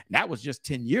you. And that was just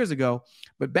 10 years ago.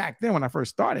 But back then, when I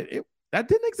first started, that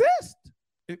didn't exist.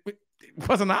 It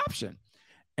wasn't an option.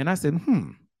 And I said,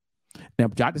 Now,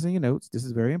 jot this in your notes. This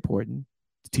is very important.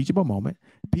 Teachable moment.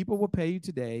 People will pay you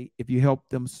today if you help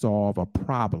them solve a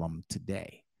problem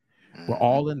today. We're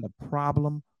all in the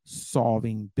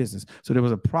problem-solving business. So there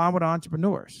was a problem with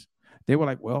entrepreneurs. They were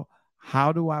like, well,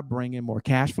 how do I bring in more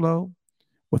cash flow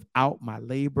without my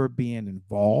labor being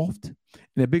involved? And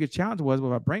the biggest challenge was,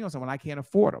 well, if I bring on someone, I can't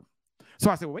afford them. So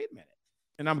I said, well, wait a minute.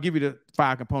 And I'm going to give you the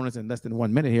 5 components in less than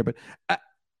 1 minute here. But I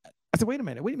said, wait a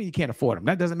minute. What do you mean you can't afford them?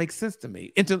 That doesn't make sense to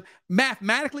me.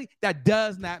 Mathematically, that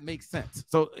does not make sense.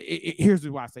 So here's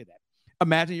why I say that.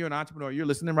 Imagine you're an entrepreneur. You're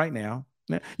listening right now.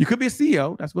 You could be a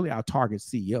CEO. That's really our target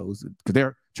CEOs because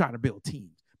they're trying to build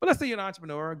teams. But let's say you're an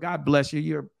entrepreneur. God bless you.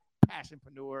 You're a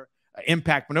passionpreneur, an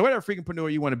impactpreneur, whatever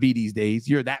freakingpreneur you want to be these days.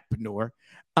 You're that preneur.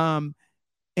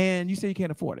 And you say you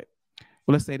can't afford it.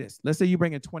 Well, let's say this. Let's say you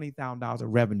bring in $20,000 of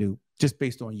revenue just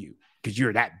based on you because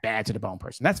you're that bad to the bone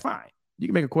person. That's fine. You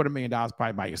can make $250,000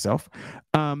 probably by yourself.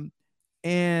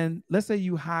 And let's say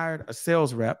you hired a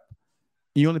sales rep.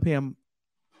 You only pay them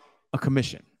a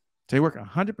commission. So they work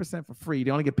 100% for free.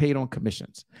 They only get paid on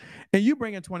commissions. And you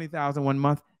bring in $20,000 one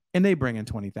month, and they bring in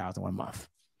 $20,000 one month.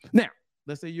 Now,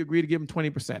 let's say you agree to give them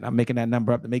 20%. I'm making that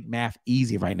number up to make math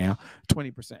easy right now.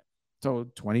 20%. So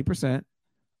 20%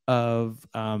 of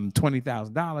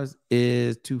 $20,000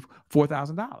 is to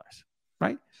 $4,000,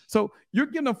 right? So you're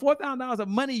giving them $4,000 of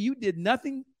money you did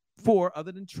nothing for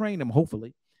other than train them,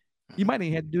 hopefully. You might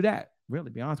even have to do that, really,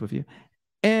 to be honest with you.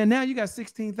 And now you got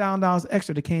 $16,000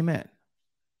 extra that came in.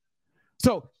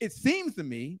 So it seems to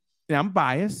me, and I'm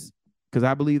biased, because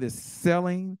I believe that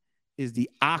selling is the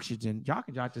oxygen. Y'all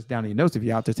can jot this down in your notes if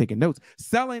you're out there taking notes.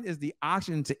 Selling is the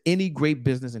oxygen to any great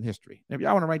business in history. If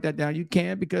y'all want to write that down, you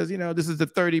can, because, this is the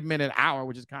 30-minute hour,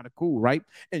 which is kind of cool, right?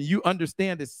 And you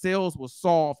understand that sales will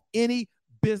solve any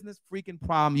business freaking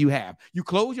problem you have. You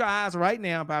close your eyes right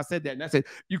now, if I said that, and I said,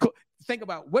 think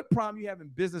about what problem you have in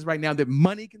business right now that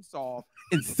money can solve,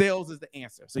 and sales is the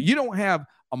answer. So you don't have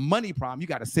a money problem, you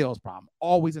got a sales problem,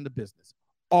 always in the business,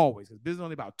 always. Because business is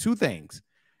only about two things.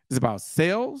 It's about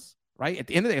sales, right? At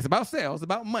the end of the day, it's about sales, it's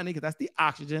about money, because that's the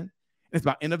oxygen, and it's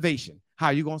about innovation. How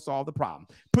are you going to solve the problem?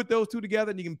 Put those two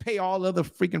together, and you can pay all other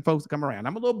freaking folks to come around.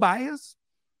 I'm a little biased.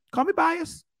 Call me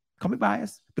biased,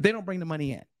 but they don't bring the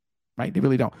money in, right? They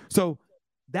really don't. So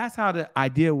that's how the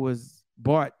idea was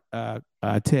bought,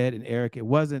 Ted and Eric. It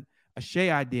wasn't a Shay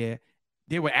idea.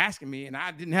 They were asking me, and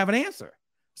I didn't have an answer.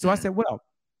 So I said, well,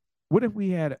 what if we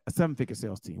had a 7-figure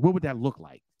sales team? What would that look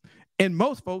like? And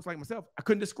most folks like myself, I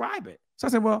couldn't describe it. So I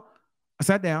said, well, I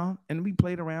sat down and we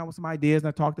played around with some ideas, and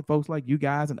I talked to folks like you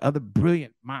guys and other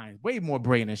brilliant minds, way more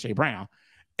brilliant than Shay Brown.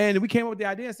 And we came up with the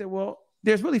idea and said, well,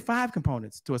 there's really 5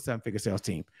 components to a 7-figure sales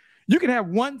team. You can have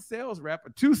 1 sales rep or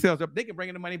 2 sales reps. They can bring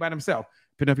in the money by themselves,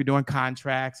 depending if you're doing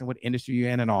contracts and what industry you're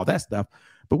in and all that stuff.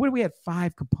 But what if we had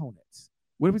 5 components?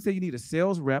 What if we say you need a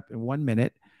sales rep in 1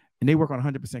 minute and they work on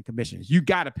 100% commissions? You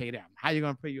got to pay them. How are you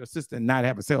going to pay your assistant and not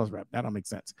have a sales rep? That don't make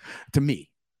sense to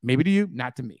me. Maybe to you,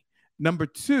 not to me. Number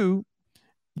 2,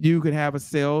 you could have a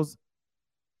sales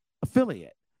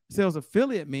affiliate. Sales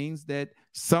affiliate means that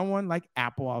someone like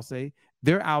Apple, I'll say,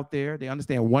 they're out there, they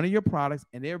understand one of your products,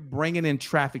 and they're bringing in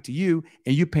traffic to you,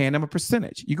 and you're paying them a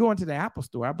percentage. You go into the Apple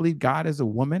store. I believe God is a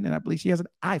woman, and I believe she has an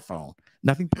iPhone.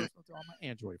 Nothing personal to all my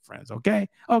Android friends, okay?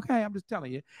 Okay, I'm just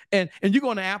telling you. And you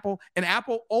go into Apple, and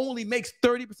Apple only makes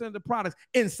 30% of the products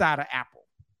inside of Apple.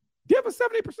 Do you have a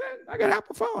 70%? I got an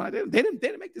Apple phone. They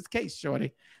didn't make this case,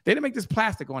 shorty. They didn't make this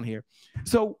plastic on here.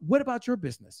 So what about your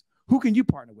business? Who can you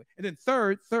partner with? And then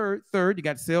third, you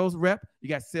got sales rep, you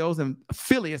got sales and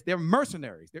affiliates. They're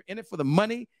mercenaries. They're in it for the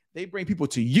money. They bring people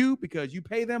to you because you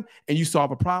pay them and you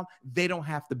solve a problem. They don't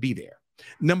have to be there.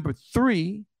 Number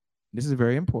 3, this is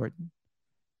very important,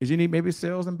 is you need maybe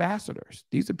sales ambassadors.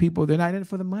 These are people, they're not in it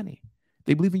for the money.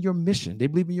 They believe in your mission. They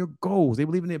believe in your goals. They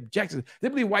believe in the objectives. They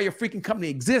believe why your freaking company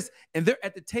exists. And they're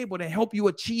at the table to help you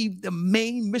achieve the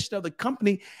main mission of the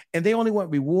company. And they only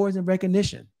want rewards and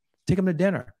recognition. Take them to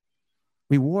dinner.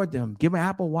 Reward them. Give them an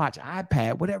Apple Watch,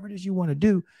 iPad, whatever it is you want to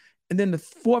do. And then the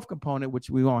 4th component,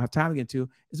 which we won't have time to get into,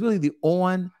 is really the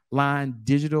online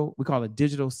digital, we call it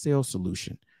digital sales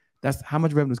solution. That's how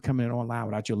much revenue is coming in online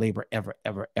without your labor ever,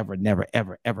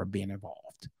 never being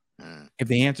involved. If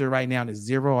the answer right now is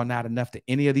 0 or not enough to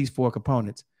any of these 4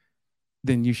 components,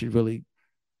 then you should really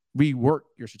rework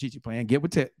your strategic plan. Get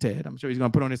with Ted. I'm sure he's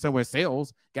going to put on it somewhere.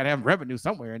 Sales, got to have revenue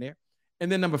somewhere in there.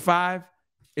 And then number 5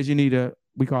 is you need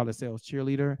we call it a sales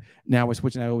cheerleader. Now we're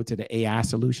switching that over to the AI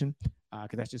solution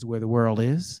because that's just where the world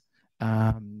is.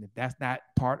 If that's not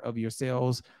part of your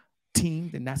sales team,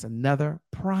 then that's another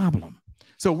problem.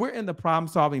 So we're in the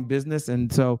problem-solving business.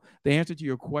 And so the answer to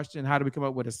your question, how do we come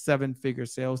up with a 7-figure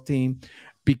sales team?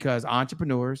 Because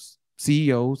entrepreneurs,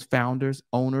 CEOs, founders,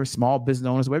 owners, small business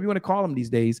owners, whatever you want to call them these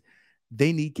days,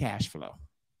 they need cash flow.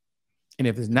 And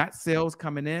if there's not sales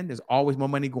coming in, there's always more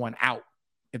money going out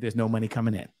if there's no money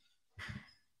coming in.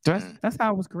 So that's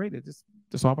how it was created, just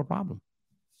to solve a problem.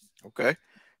 Okay.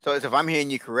 So if I'm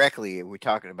hearing you correctly, we're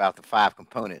talking about the 5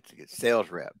 components to get sales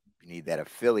rep. You need that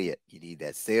affiliate. You need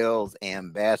that sales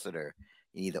ambassador.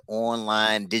 You need the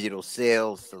online digital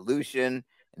sales solution.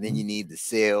 And then you need the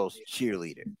sales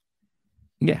cheerleader.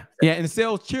 Yeah. And the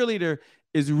sales cheerleader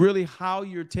is really how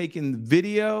you're taking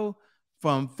video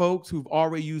from folks who've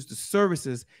already used the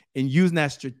services and using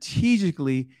that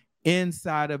strategically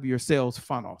inside of your sales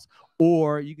funnels.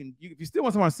 Or if you still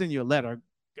want someone to send you a letter,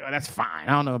 that's fine.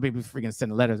 I don't know if people freaking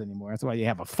send letters anymore. That's why you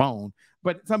have a phone.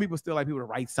 But some people still like people to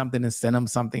write something and send them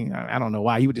something. I don't know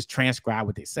why. You would just transcribe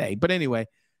what they say. But anyway,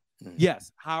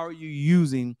 yes. How are you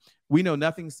using? We know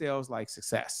nothing sells like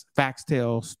success. Facts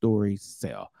tell, stories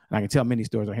sell. And I can tell many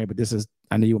stories on here, but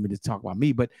I know you want me to talk about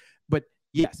me. But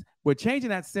yes, we're changing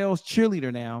that sales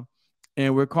cheerleader now,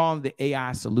 and we're calling it the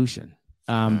AI solution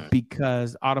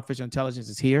because artificial intelligence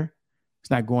is here. It's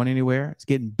not going anywhere. It's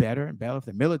getting better and better. If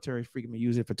the military freaking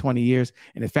used it for 20 years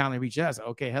and it finally reached us,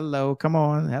 okay, hello, come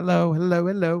on,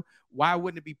 hello. Why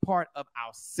wouldn't it be part of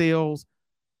our sales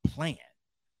plan?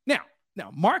 Now,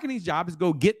 marketing's job is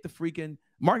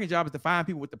marketing job is to find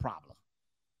people with the problem.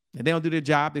 If they don't do their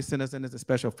job, they send us in as the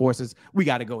special forces. We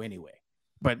got to go anyway.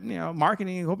 But,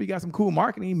 marketing, hope you got some cool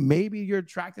marketing. Maybe you're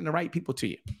attracting the right people to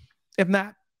you. If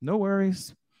not, no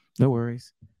worries.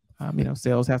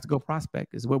 Sales has to go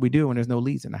prospect is what we do when there's no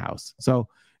leads in the house. So,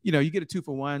 you get a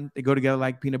 2-for-1. They go together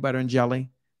like peanut butter and jelly,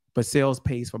 but sales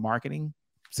pays for marketing.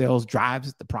 Sales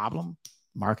drives the problem.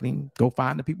 Marketing, go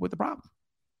find the people with the problem.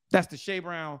 That's the Shay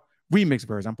Brown remix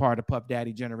version. I'm part of the Puff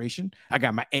Daddy generation. I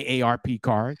got my AARP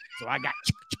card. So I got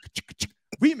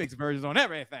remix versions on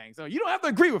everything. So you don't have to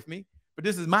agree with me, but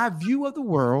this is my view of the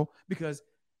world because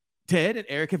Ted and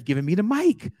Eric have given me the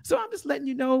mic. So I'm just letting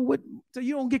you know so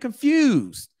you don't get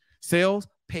confused. Sales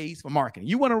pays for marketing.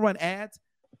 You want to run ads?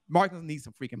 Marketing needs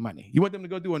some freaking money. You want them to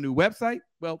go do a new website?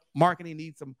 Well, marketing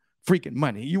needs some freaking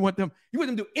money. You want them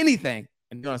to do anything,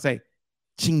 and you're gonna say,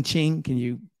 "Ching ching, can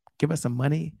you give us some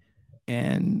money?"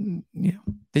 And then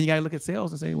you gotta look at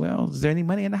sales and say, "Well, is there any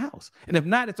money in the house?" And if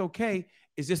not, it's okay.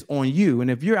 It's just on you.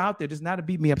 And if you're out there, it's not a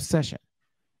beat me obsession.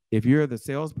 If you're the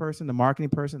salesperson, the marketing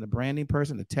person, the branding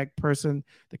person, the tech person,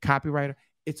 the copywriter,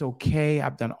 it's okay.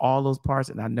 I've done all those parts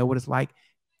and I know what it's like.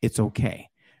 It's okay.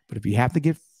 But if you have to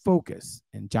get focused,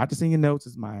 and jot this in your notes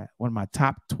is one of my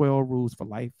top 12 rules for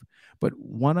life. But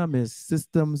one of them is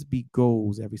systems beat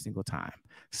goals every single time.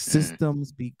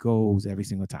 Systems beat goals every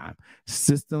single time.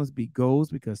 Systems beat goals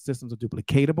because systems are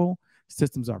duplicatable,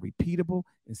 systems are repeatable,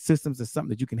 and systems is something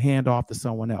that you can hand off to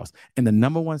someone else. And the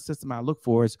number one system I look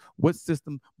for is what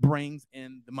system brings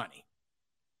in the money.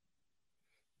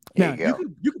 Now,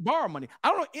 you could borrow money. I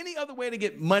don't know any other way to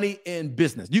get money in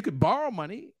business. You could borrow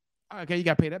money. Okay, you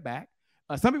got to pay that back.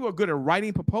 Some people are good at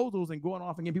writing proposals and going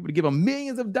off and getting people to give them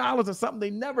millions of dollars or something they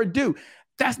never do.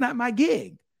 That's not my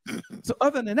gig. So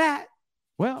other than that,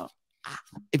 well,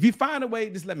 if you find a way,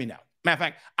 just let me know. Matter of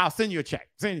fact, I'll send you a check.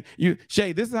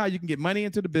 Shay, this is how you can get money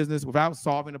into the business without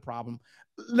solving the problem.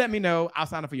 Let me know. I'll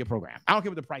sign up for your program. I don't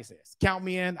care what the price is. Count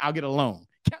me in. I'll get a loan.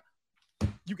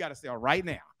 You got to sell right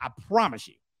now. I promise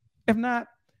you. If not,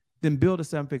 then build a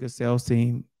 7-figure sales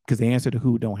team because the answer to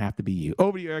who don't have to be you.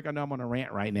 Over to you, Eric. I know I'm on a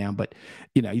rant right now, but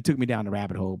you took me down the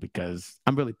rabbit hole because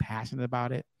I'm really passionate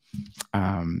about it.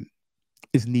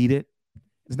 It's needed.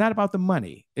 It's not about the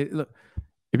money. Look,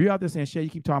 if you're out there saying, Shay, you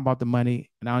keep talking about the money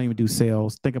and I don't even do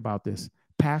sales, think about this.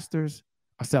 Pastors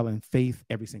are selling faith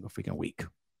every single freaking week,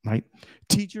 right?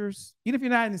 Teachers, even if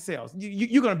you're not in sales,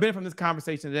 you're going to benefit from this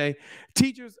conversation today.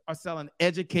 Teachers are selling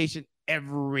education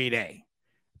every day.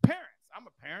 Parents, I'm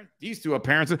a parent. These two are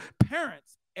parents.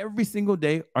 Parents every single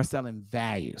day are selling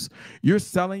values. You're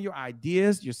selling your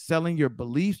ideas. You're selling your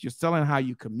beliefs. You're selling how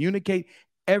you communicate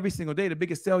every single day. The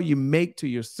biggest sell you make to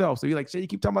yourself. So you're like, Shay, you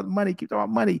keep talking about money. Keep talking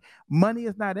about money. Money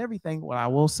is not everything. Well, I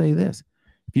will say this.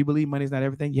 If you believe money is not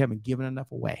everything, you haven't given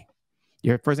enough away.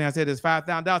 Your first thing I said is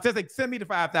 $5,000. Just like, send me the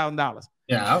 $5,000.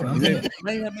 Yeah,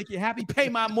 money that make you happy. Pay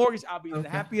my mortgage. I'll be the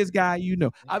happiest guy you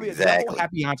know. I'll be a double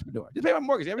happy entrepreneur. Just pay my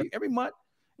mortgage every month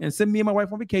and send me and my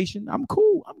wife on vacation. I'm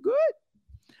cool. I'm good.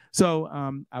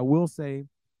 So I will say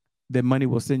that money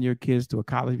will send your kids to a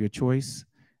college of your choice.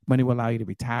 Money will allow you to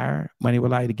retire. Money will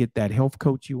allow you to get that health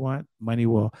coach you want. Money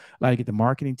will allow you to get the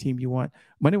marketing team you want.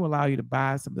 Money will allow you to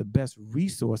buy some of the best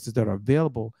resources that are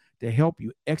available to help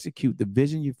you execute the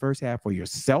vision you first have for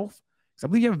yourself.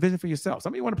 Some of you have a vision for yourself.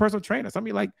 Some of you want a personal trainer. Some of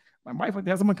you like, my wife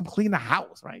has someone come clean the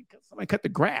house, right? Somebody cut the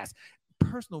grass.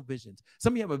 Personal visions.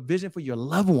 Some of you have a vision for your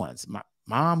loved ones. My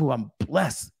mom, who I'm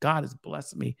blessed, God has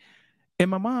blessed me. And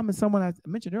my mom is someone I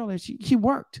mentioned earlier, she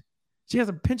worked. She has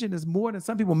a pension that's more than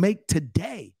some people make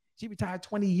today. She retired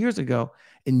 20 years ago.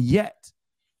 And yet,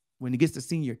 when it gets to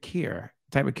senior care,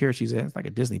 the type of care she's in, it's like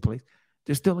a Disney place,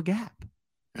 there's still a gap.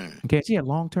 Okay, she had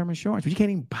long-term insurance, but you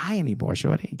can't even buy anymore,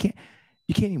 shorty.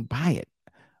 You can't even buy it.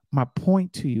 My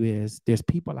point to you is there's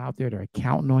people out there that are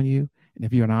counting on you. And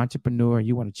if you're an entrepreneur and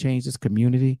you want to change this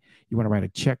community, you want to write a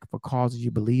check for causes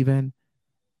you believe in,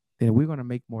 then we're going to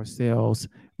make more sales.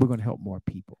 We're going to help more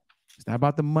people. It's not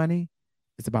about the money.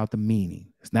 It's about the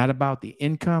meaning. It's not about the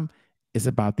income. It's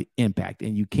about the impact.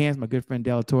 And you can, as my good friend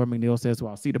Delator McNeil says, who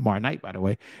I'll see tomorrow night, by the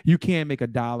way, you can make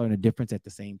 $1 and a difference at the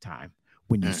same time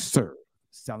when you serve.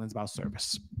 Selling's about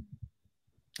service.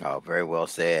 Oh, very well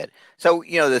said. So,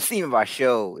 the theme of our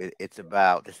show, it's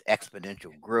about this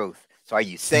exponential growth. So are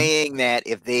you saying that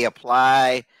if they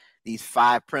apply these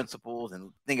 5 principles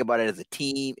and think about it as a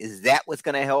team, is that what's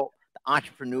going to help the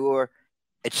entrepreneur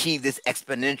achieve this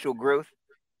exponential growth?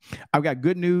 I've got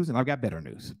good news and I've got better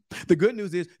news. The good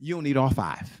news is you don't need all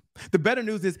 5. The better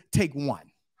news is take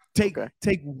one. Take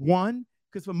one,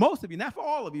 because for most of you, not for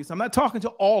all of you, so I'm not talking to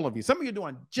all of you. Some of you are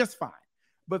doing just fine.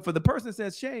 But for the person that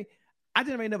says, Shay, I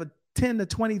generate another $10,000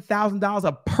 to $20,000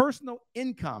 of personal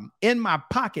income in my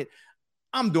pocket,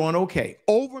 I'm doing okay.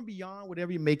 Over and beyond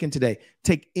whatever you're making today,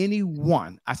 take any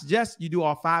one. I suggest you do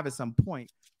all 5 at some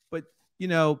point. But,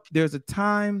 there's a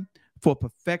time for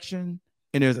perfection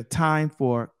and there's a time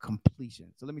for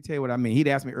completion. So let me tell you what I mean. He'd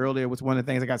asked me earlier what's one of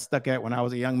the things I got stuck at when I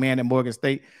was a young man at Morgan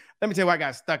State. Let me tell you what I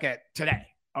got stuck at today.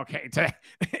 Okay, today.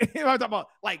 I'm talking about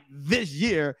like this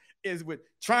year is with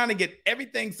trying to get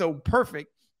everything so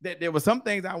perfect that there were some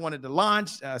things I wanted to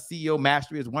launch. CEO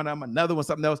Mastery is one of them, another one,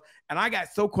 something else. And I got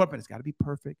so caught up in it's got to be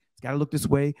perfect. It's got to look this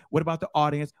way. What about the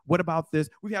audience? What about this?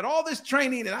 We've had all this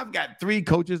training and I've got 3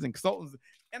 coaches and consultants.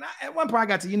 And at one point I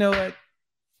got to, what,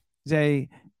 Jay,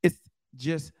 it's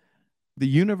just the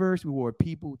universe where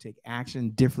people take action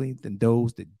differently than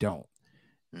those that don't.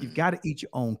 You've got to eat your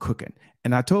own cooking.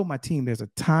 And I told my team there's a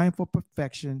time for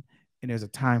perfection and there's a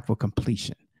time for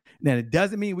completion. Now, it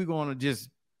doesn't mean we're going to just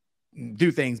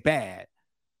do things bad,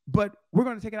 but we're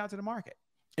going to take it out to the market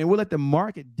and we'll let the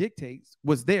market dictate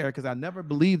what's there, because I never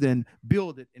believed in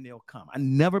build it and they'll come. I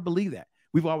never believed that.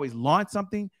 We've always launched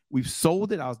something. We've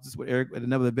sold it. I was just with Eric at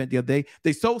another event the other day.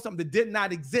 They sold something that did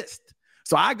not exist.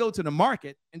 So I go to the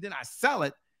market and then I sell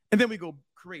it and then we go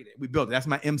create it. We build it. That's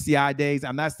my MCI days.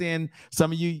 I'm not saying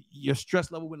some of you, your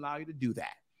stress level would allow you to do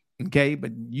that. Okay.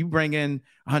 But you bring in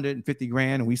 150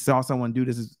 grand and we saw someone do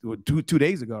this 2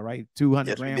 days ago, right?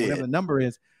 200 grand, whatever the number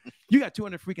is. You got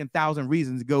 200,000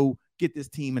 reasons to go get this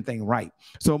team and thing right.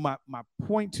 So my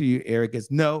point to you, Eric, is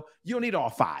no, you don't need all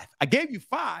 5. I gave you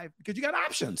 5 because you got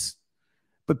options.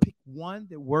 But pick one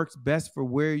that works best for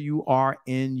where you are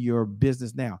in your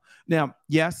business now. Now,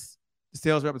 yes, the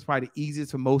sales rep is probably the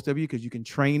easiest for most of you because you can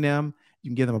train them. You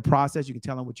can give them a process. You can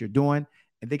tell them what you're doing,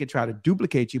 and they can try to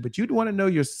duplicate you. But you'd want to know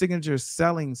your signature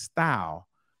selling style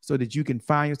so that you can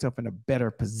find yourself in a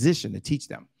better position to teach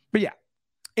them. But yeah,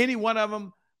 any one of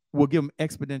them will give them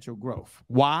exponential growth.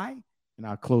 Why? And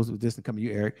I'll close with this and come to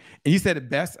you, Eric. And you said it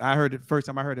best. I heard it first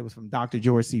time I heard it was from Dr.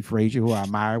 George C. Frazier, who I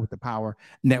admire, with the Power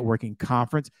Networking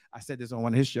Conference. I said this on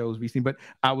one of his shows recently, but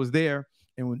I was there.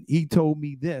 And when he told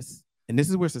me this, and this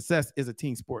is where success is a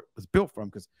team sport was built from,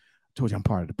 because I told you I'm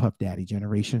part of the Puff Daddy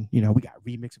generation. We got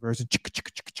remix versions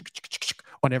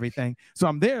on everything. So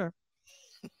I'm there.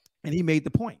 And he made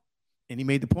the point. He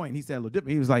said a little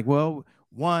different. He was like, well,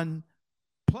 1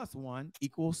 + 1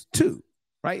 = 2,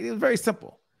 right? It was very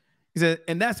simple. He said,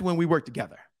 and that's when we work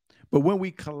together. But when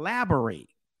we collaborate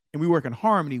and we work in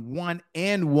harmony, 1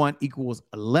 and 1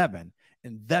 = 11.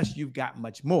 And thus you've got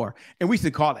much more. And we used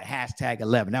to call it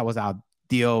 #11. That was our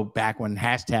deal back when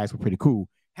hashtags were pretty cool.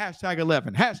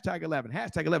 #11, #11,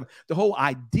 #11. The whole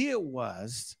idea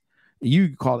was,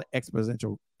 you call it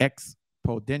exponential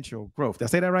growth. Did I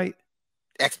say that right?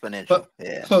 Exponential.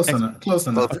 Yeah. Close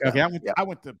enough. Okay. I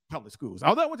went to public schools.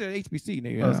 Although I went to HBC.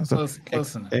 Close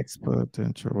enough.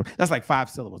 Exponential. That's like 5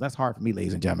 syllables. That's hard for me,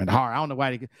 ladies and gentlemen. Hard. I don't know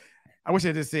why. I wish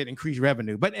I just said increase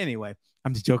revenue. But anyway,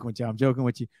 I'm just joking with you. I'm joking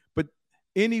with you. But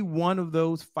any one of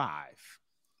those 5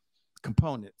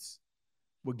 components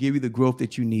will give you the growth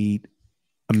that you need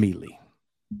immediately.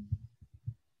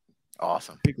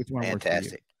 Awesome. Pick which one.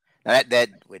 Fantastic. Now that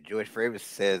what George Frazier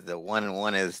says, the 1 and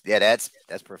 1 is, that's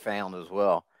profound as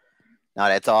well. No,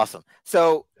 that's awesome.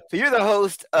 So you're the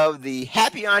host of the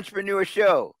Happy Entrepreneur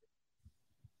Show.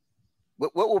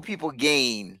 What will people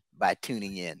gain by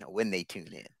tuning in, or when they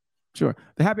tune in? Sure.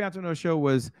 The Happy Entrepreneur Show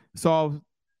was solved,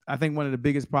 I think, one of the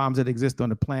biggest problems that exist on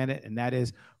the planet, and that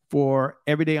is for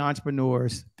everyday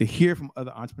entrepreneurs to hear from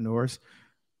other entrepreneurs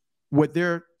what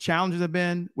their challenges have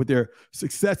been, what their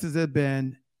successes have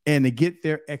been, and to get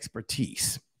their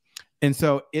expertise. And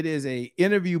so it is an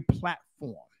interview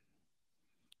platform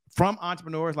from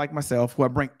entrepreneurs like myself, who I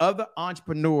bring other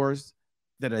entrepreneurs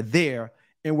that are there,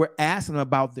 and we're asking them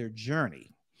about their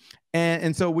journey.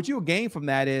 And so what you'll gain from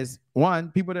that is,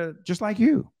 1, people that are just like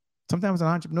you. Sometimes as an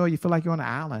entrepreneur, you feel like you're on an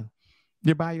island.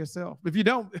 You're by yourself. If you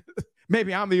don't,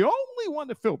 maybe I'm the only only one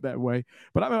that felt that way.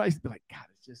 But I used to be like, God,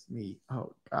 it's just me.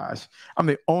 Oh gosh, I'm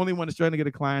the only one that's trying to get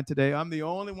a client today. I'm the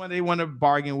only one they want to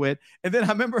bargain with. And then I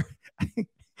remember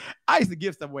I used to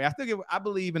give stuff away. I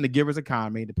believe in the giver's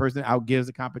economy. The person out gives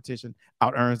the competition,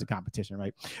 out earns the competition,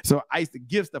 right? So I used to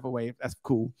give stuff away. That's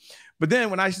cool. But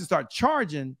then when I used to start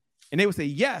charging and they would say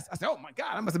yes, I said, oh my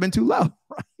God, I must have been too low,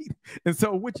 right? And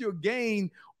so what you'll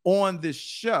gain on this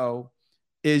show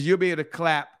is you'll be able to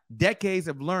clap decades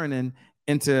of learning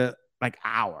into like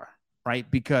an hour, right?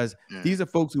 Because these are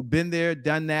folks who've been there,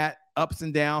 done that, ups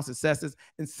and downs, successes.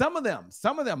 And some of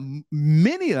them,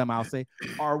 many of them, I'll say,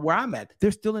 are where I'm at.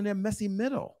 They're still in their messy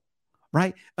middle,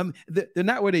 right? They're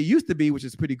not where they used to be, which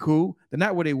is pretty cool. They're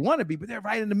not where they want to be, but they're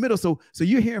right in the middle. So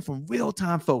you're hearing from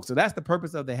real-time folks. So that's the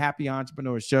purpose of the Happy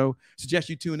Entrepreneur Show. Suggest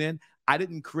you tune in. I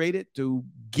didn't create it to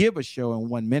give a show in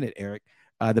 1 minute, Eric.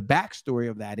 The backstory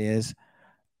of that is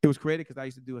it was created because I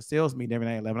used to do a sales meeting every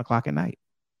night at 11 o'clock at night.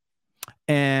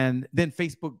 And then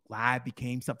Facebook Live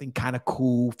became something kind of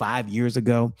cool 5 years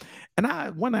ago.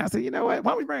 And one night I said, you know what?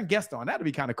 Why don't we bring guests on? That'd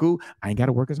be kind of cool. I ain't got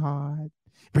to work as hard.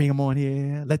 Bring them on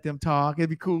here. Let them talk. It'd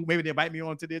be cool. Maybe they invite me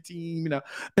on to their team,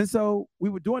 And so we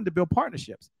were doing to build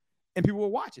partnerships. And people were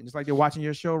watching. It's like they're watching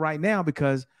your show right now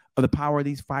because of the power of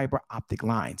these fiber optic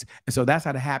lines. And so that's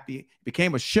how it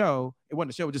became a show. It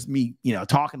wasn't a show, it was just me,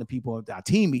 talking to people at our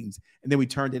team meetings. And then we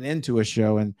turned it into a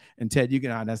show. And Ted,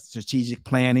 that's strategic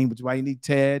planning, which is why you need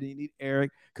Ted and you need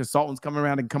Eric. Consultants come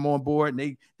around and come on board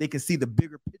and they can see the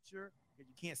bigger picture. You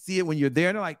can't see it when you're there.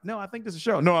 And they're like, no, I think this is a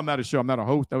show. No, I'm not a show. I'm not a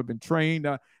host. I've been trained.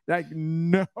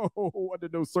 No, under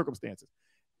those circumstances.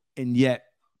 And yet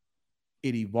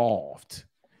it evolved.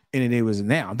 And it was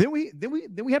now. Then we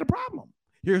had a problem.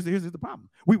 Here's the problem.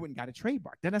 We wouldn't got a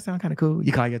trademark. Doesn't that sound kind of cool?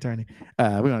 You call your attorney.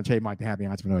 We're going to trademark the Happy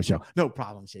Entrepreneur Show. No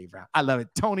problem, Shay Brown. I love it.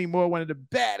 Tony Moore, one of the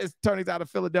baddest attorneys out of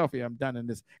Philadelphia. I'm done in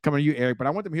this. Coming to you, Eric, but I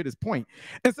want them to hear this point.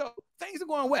 And so things are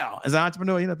going well. As an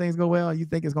entrepreneur, things go well. You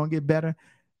think it's going to get better.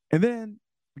 And then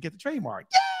we get the trademark.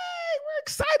 Yay! We're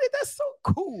excited. That's so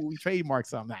cool. We trademark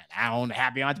something. I own the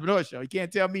Happy Entrepreneur Show. You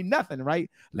can't tell me nothing, right?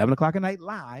 11 o'clock at night,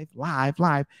 live.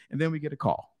 And then we get a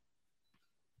call.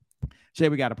 Shay,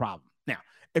 we got a problem. Now,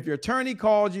 if your attorney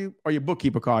called you or your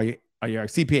bookkeeper called you or your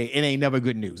CPA, it ain't never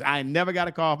good news. I never got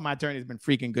a call from my attorney. It's been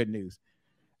freaking good news.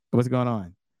 What's going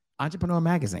on? Entrepreneur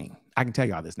Magazine. I can tell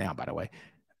you all this now, by the way.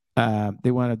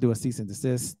 They want to do a cease and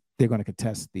desist. They're going to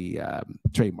contest the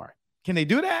trademark. Can they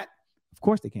do that? Of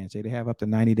course they can, Shay. They have up to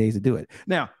 90 days to do it.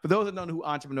 Now, for those that don't know who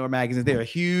Entrepreneur Magazine is, they're a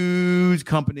huge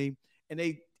company.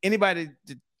 And anybody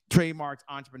that trademarks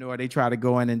entrepreneur, they try to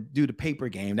go in and do the paper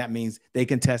game. That means they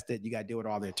contest it. You got to deal with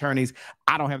all the attorneys.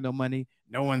 I don't have no money.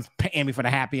 No one's paying me for the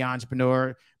Happy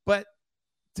Entrepreneur. But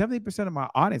 70% of my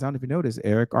audience, I don't know if you know this,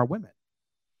 Eric, are women.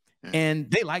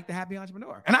 And they like the Happy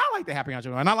Entrepreneur. And I like the Happy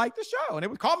Entrepreneur. And I like the show. And they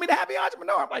would call me the Happy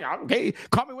Entrepreneur. I'm like, okay,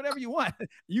 call me whatever you want.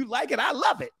 You like it. I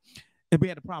love it. And we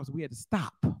had a problem. So we had to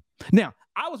stop. Now,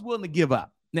 I was willing to give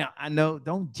up. Now, I know,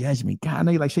 don't judge me. God, I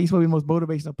know you're like, Shay, you're supposed to be the most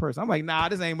motivational person. I'm like, nah,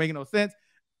 this ain't making no sense.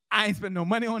 I ain't spending no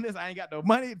money on this. I ain't got no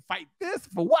money to fight this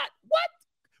for what? What?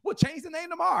 We'll change the name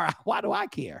tomorrow. Why do I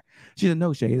care? She said,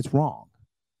 no, Shay, it's wrong.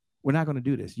 We're not going to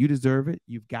do this. You deserve it.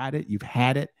 You've got it. You've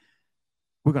had it.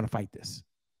 We're going to fight this.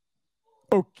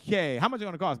 Okay. How much is it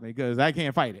going to cost me? Because I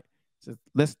can't fight it. So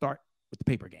let's start with the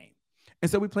paper game. And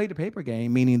so we played the paper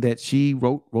game, meaning that she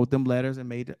wrote them letters and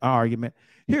made an argument.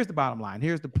 Here's the bottom line.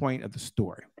 Here's the point of the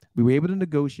story. We were able to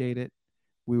negotiate it.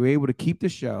 We were able to keep the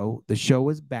show. The show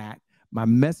is back. My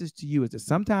message to you is that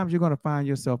sometimes you're going to find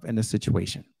yourself in a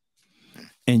situation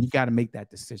and you got to make that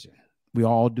decision. We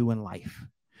all do in life.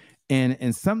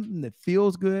 And something that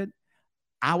feels good,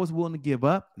 I was willing to give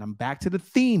up. And I'm back to the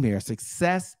theme here.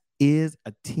 Success is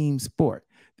a team sport.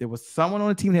 There was someone on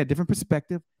the team that had different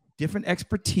perspective, different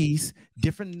expertise,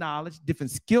 different knowledge,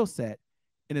 different skill set.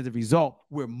 And as a result,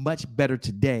 we're much better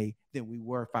today than we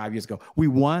were 5 years ago. We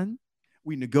won.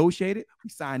 We negotiated.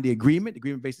 We signed the agreement. The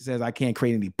agreement basically says I can't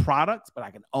create any products, but I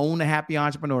can own the Happy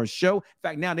Entrepreneur Show. In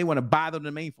fact, now they want to buy the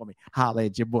domain for me. Holla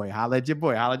at your boy. Holla at your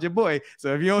boy. Holla at your boy.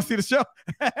 So if you don't see the show,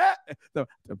 the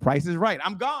price is right.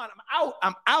 I'm gone.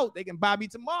 I'm out. They can buy me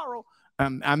tomorrow.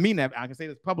 I mean that. I can say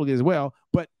this publicly as well,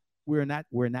 but we're in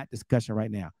that discussion right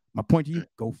now. My point to you,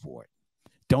 go for it.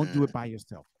 Don't do it by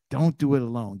yourself. Don't do it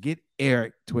alone. Get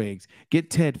Eric Twiggs, get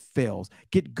Ted Fells,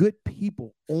 get good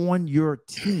people on your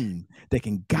team that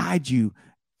can guide you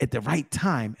at the right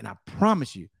time. And I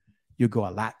promise you, you'll go a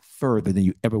lot further than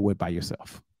you ever would by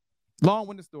yourself.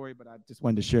 Long-winded story, but I just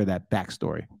wanted to share that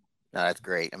backstory. No, that's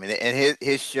great. I mean, and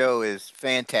his show is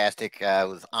fantastic. I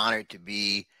was honored to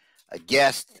be a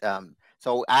guest.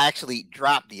 So I actually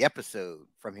dropped the episode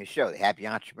from his show, The Happy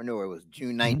Entrepreneur. It was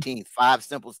June 19th, 5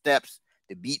 simple steps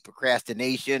to beat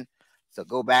procrastination. So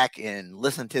go back and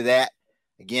listen to that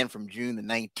again from June the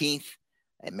 19th,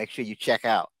 and make sure you check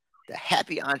out The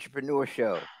Happy Entrepreneur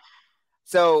Show.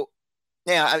 So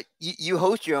now you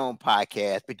host your own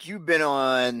podcast, but you've been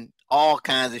on all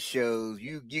kinds of shows.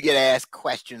 You get asked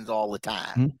questions all the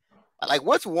time. Like,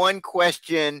 what's one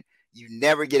question you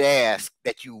never get asked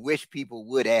that you wish people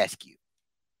would ask you?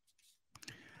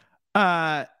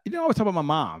 I always talk about my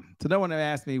mom. So no one ever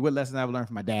asked me what lesson I ever learned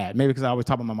from my dad. Maybe because I always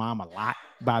talk about my mom a lot,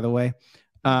 by the way.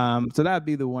 So that'd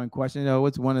be the one question.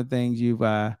 What's one of the things you've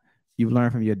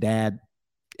learned from your dad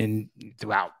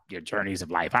throughout your journeys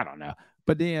of life? I don't know.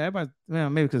 But then everybody,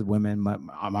 maybe because women, my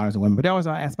mothers and women, but they always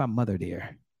ask my mother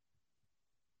dear.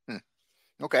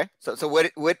 Okay. So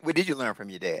what did you learn from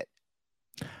your dad?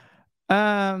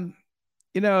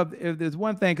 If there's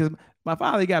one thing, because my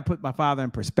father, you got to put my father in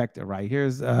perspective, right?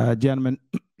 Here's a gentleman,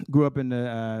 grew up born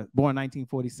in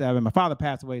 1947. My father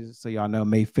passed away, so y'all know,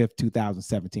 May 5th,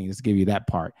 2017. Let's give you that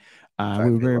part.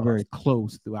 We were very, very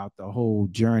close throughout the whole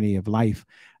journey of life.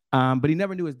 But he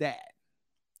never knew his dad,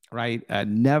 right?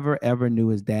 Never, ever knew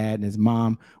his dad. And his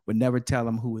mom would never tell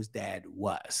him who his dad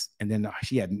was. And then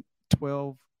she had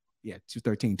 12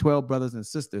 brothers and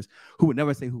sisters who would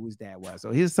never say who his dad was.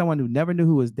 So here's someone who never knew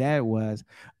who his dad was,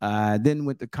 then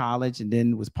went to college and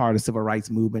then was part of the civil rights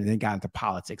movement and then got into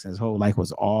politics. And his whole life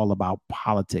was all about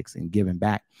politics and giving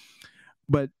back.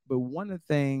 But one of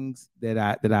the things that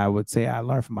I would say I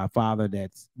learned from my father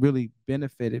that's really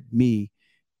benefited me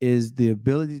is the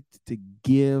ability to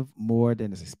give more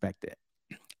than is expected.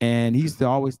 And he used to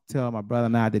always tell my brother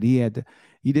and I that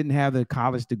he didn't have the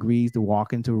college degrees to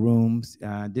walk into rooms,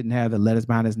 didn't have the letters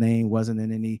behind his name, wasn't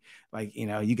in any,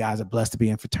 you guys are blessed to be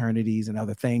in fraternities and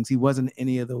other things. He wasn't in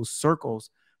any of those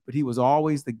circles, but he was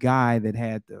always the guy that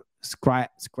had the scrap.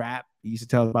 He used to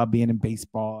tell us about being in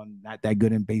baseball and not that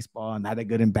good in baseball and not that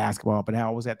good in basketball, but I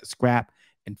always had to scrap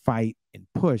and fight and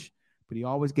push. But he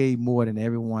always gave more than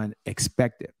everyone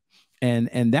expected.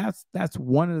 And that's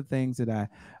one of the things that I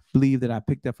believe that I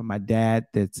picked up from my dad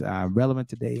that's relevant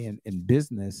today in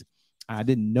business. I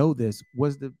didn't know this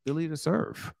was the ability to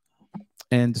serve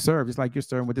and to serve, just like you're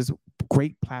serving with this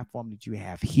great platform that you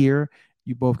have here.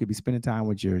 You both could be spending time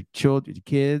with your children, your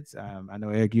kids. I know,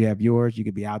 Eric, you have yours. You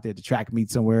could be out there at the track meet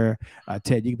somewhere.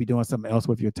 Ted, you could be doing something else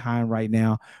with your time right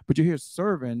now. But you're here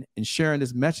serving and sharing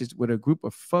this message with a group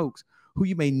of folks who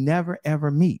you may never, ever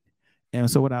meet. And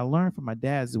so what I learned from my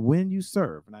dad is when you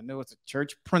serve, and I know it's a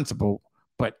church principle,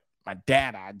 but my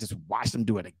dad, I just watched him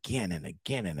do it again and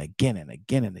again and again and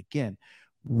again and again.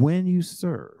 When you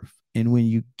serve and when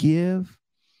you give,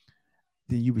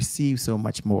 then you receive so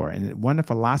much more. And one of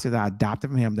the philosophies that I adopted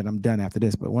from him, that I'm done after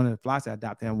this, but one of the philosophies I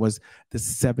adopted from him was the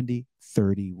 70-30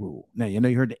 rule. Now, you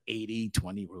heard the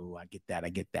 80-20 rule. I get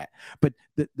that. But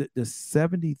the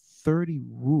 70-30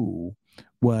 rule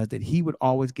was that he would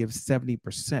always give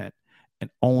 70% and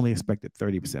only expected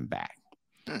 30% back.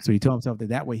 So he told himself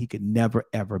that way he could never,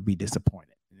 ever be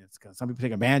disappointed. And it's because some people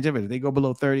take advantage of it. If they go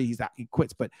below 30, he's out, he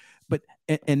quits. But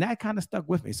that kind of stuck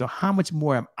with me. So how much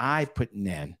more am I putting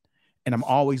in? And I'm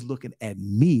always looking at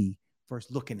me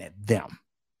versus looking at them.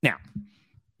 Now,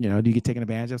 do you get taken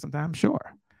advantage of sometimes?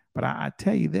 Sure. But I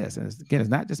tell you this, and it's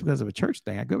not just because of a church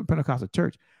thing. I grew up in Pentecostal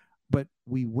church, but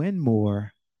we win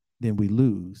more than we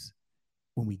lose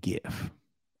when we give.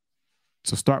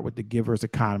 So start with the giver's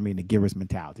economy and the giver's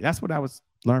mentality. That's what I was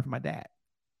learning from my dad.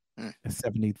 The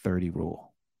 70-30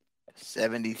 rule.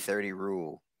 70-30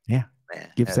 rule. Yeah. Man,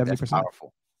 give 70%. That's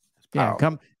powerful. Yeah.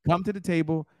 Come to the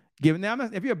table. Give. Now,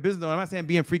 if you're a business owner, I'm not saying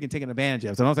being freaking taken advantage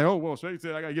of. So don't say, oh, well, Shay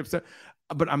said I got to give.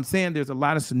 But I'm saying there's a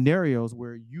lot of scenarios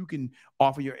where you can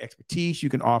offer your expertise, you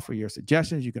can offer your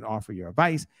suggestions, you can offer your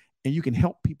advice, and you can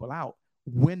help people out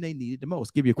when they need it the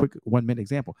most. Give you a quick 1-minute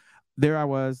example. There I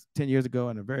was 10 years ago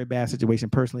in a very bad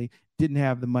situation personally, didn't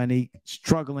have the money,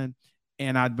 struggling,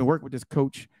 and I'd been working with this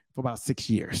coach for about 6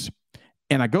 years.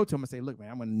 And I go to him and say, look, man,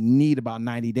 I'm going to need about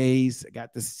 90 days. I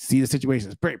got to see the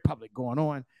situation. It's very public going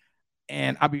on.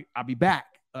 And I'll be back.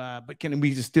 But can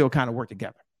we just still kind of work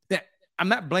together? I'm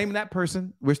not blaming that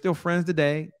person. We're still friends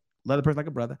today. Love the person like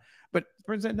a brother. But the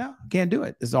person said, no, can't do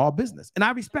it. It's all business. And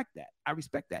I respect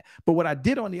that. But what I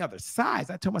did on the other side is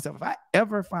I told myself, if I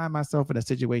ever find myself in a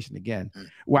situation again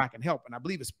where I can help, and I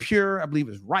believe it's pure, I believe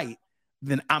it's right,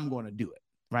 then I'm going to do it.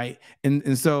 Right.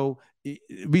 And so the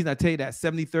reason I tell you that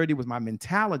 70-30 was my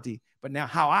mentality, but now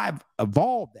how I've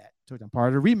evolved that, so I'm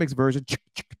part of the remix version,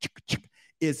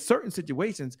 is certain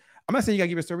situations. I'm not saying you got to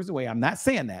give your service away. I'm not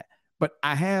saying that, but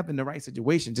I have in the right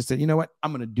situation just said, you know what,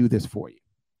 I'm going to do this for you.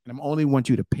 And I'm only want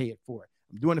you to pay it for it.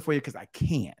 I'm doing it for you because I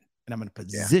can, and I'm in a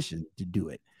position to do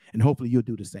it. And hopefully you'll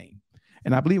do the same.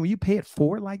 And I believe when you pay it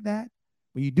forward like that,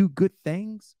 when you do good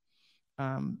things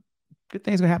are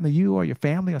going to happen to you or your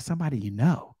family or somebody you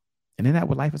know. And isn't that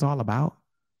what life is all about?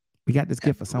 We got this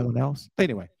gift for someone else.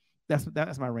 Anyway,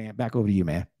 that's my rant. Back over to you,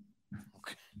 man.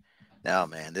 Okay. No,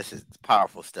 man, this is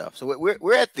powerful stuff. So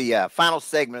we're at the final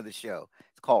segment of the show.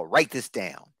 It's called Write This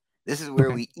Down. This is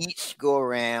where we each go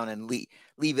around and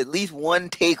leave at least one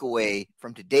takeaway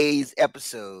from today's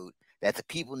episode that the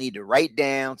people need to write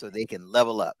down so they can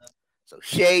level up. So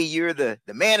Shay, you're the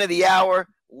man of the hour.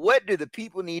 What do the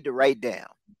people need to write down?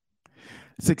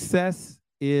 Success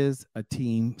is a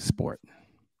team sport.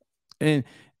 And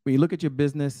when you look at your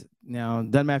business now,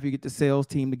 doesn't matter if you get the sales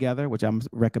team together, which I'm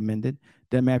recommended.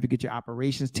 Doesn't matter if you get your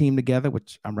operations team together,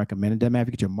 which I'm recommending. Doesn't matter if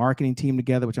you get your marketing team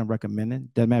together, which I'm recommending.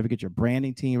 Doesn't matter if you get your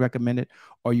branding team recommended,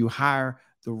 or you hire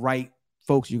the right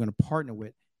folks you're going to partner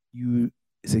with.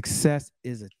 Success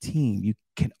is a team. You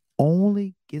can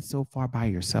only get so far by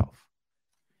yourself.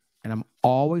 And I'm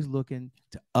always looking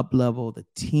to up-level the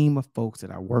team of folks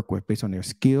that I work with based on their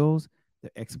skills,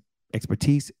 their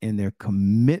expertise, and their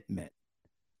commitment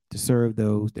to serve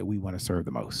those that we want to serve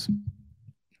the most.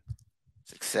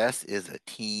 Success is a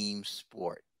team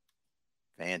sport.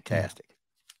 Fantastic.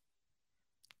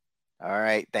 Yeah. All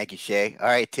right. Thank you, Shay. All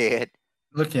right, Ted.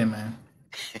 Look here, man.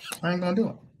 I ain't going to do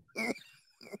it.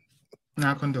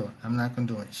 Not going to do it. I'm not going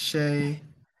to do it. Shay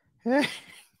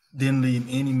didn't leave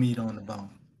any meat on the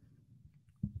bone.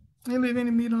 He didn't leave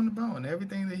any meat on the bone.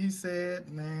 Everything that he said,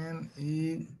 man,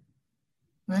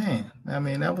 I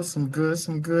mean, that was some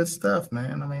good stuff,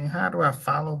 man. I mean, how do I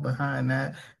follow behind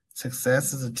that?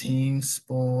 Success is a team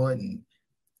sport, and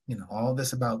all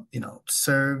this about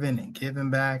serving and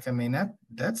giving back. I mean,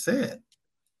 that's it.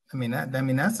 I mean,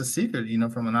 that's the secret,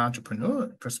 from an entrepreneur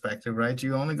perspective, right?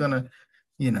 You're only gonna,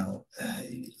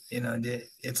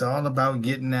 it's all about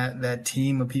getting that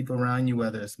team of people around you,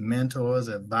 whether it's mentors,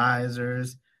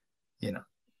 advisors, and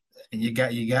you got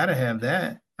to have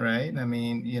that, right? I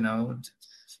mean,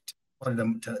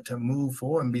 to move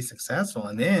forward and be successful.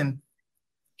 And then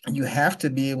you have to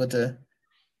be able to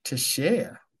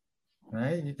share,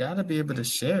 right? You got to be able to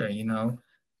share,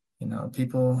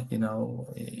 people,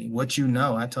 what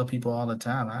I tell people all the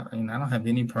time, I don't have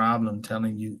any problem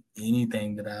telling you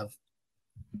anything that I've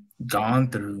gone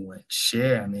through and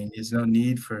share. I mean, there's no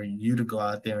need for you to go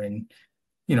out there and,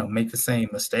 make the same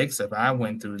mistakes if I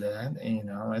went through that.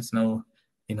 It's no,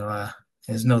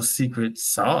 there's no secret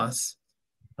sauce.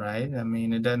 Right. I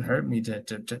mean, it doesn't hurt me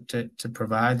to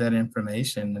provide that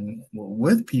information and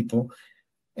with people,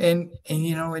 and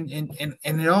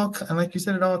it all, like you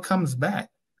said, it all comes back.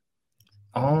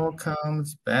 All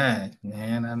comes back,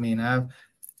 man. I mean, I've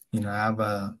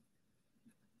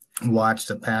watched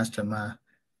a pastor,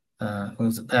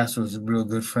 was a real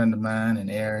good friend of mine, and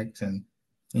Eric, and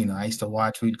I used to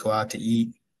watch. We'd go out to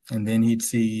eat, and then he'd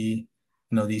see,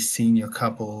 these senior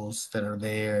couples that are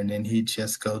there, and then he'd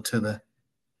just go to the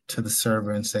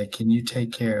server and say, can you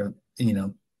take care of,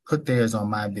 put theirs on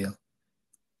my bill,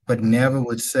 but never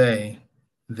would say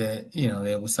that,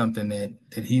 it was something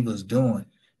that he was doing.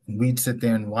 And we'd sit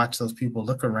there and watch those people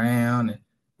look around, and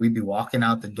we'd be walking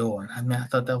out the door. And I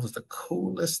thought that was the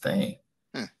coolest thing,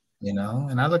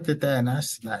 and I looked at that, and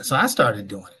so I started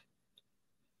doing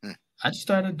it. I just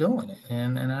started doing it.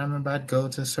 And I remember I'd go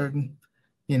to certain,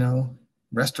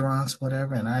 restaurants,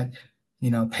 whatever, and I'd,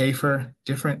 pay for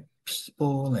different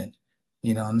people, and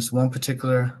in this one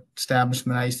particular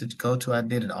establishment I used to go to, I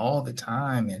did it all the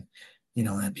time, and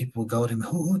and people would go to me,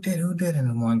 who did,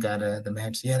 and one guy, the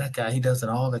man said, yeah, that guy, he does it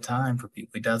all the time for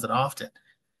people, he does it often.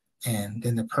 And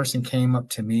then the person came up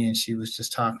to me, and she was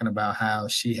just talking about how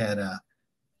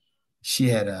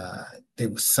there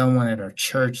was someone at her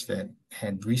church that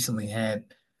had recently had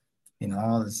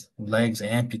all his legs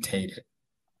amputated,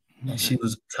 and she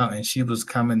was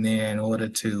coming there in order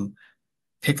to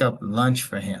pick up lunch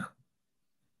for him.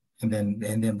 And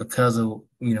then because of,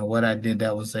 what I did,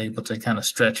 that was able to kind of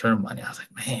stretch her money. I was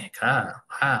like, man, God,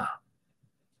 wow.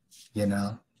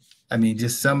 I mean,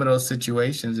 just some of those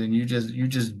situations, and you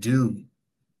just do,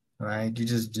 right? You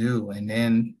just do.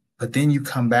 But then you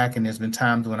come back, and there's been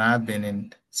times when I've been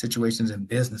in situations in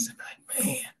business and like,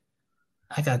 man,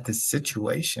 I got this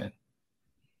situation,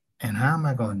 and how am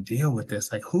I going to deal with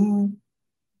this? Who's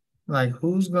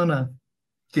going to,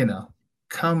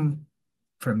 come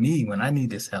for me when I need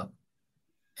this help?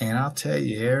 And I'll tell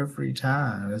you, every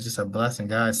time, it's just a blessing.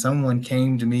 God, someone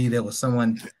came to me that was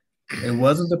someone, it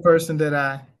wasn't the person that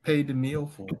I paid the meal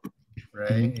for,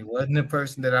 right? It wasn't the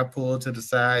person that I pulled to the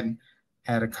side and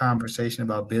had a conversation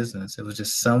about business. It was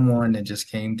just someone that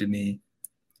just came to me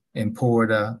and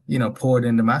poured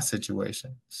into my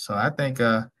situation. So I think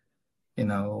what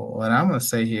I'm gonna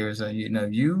say here is that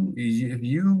if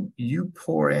you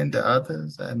pour into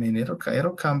others, I mean it'll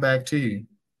come back to you.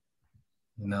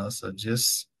 So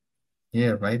just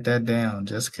write that down.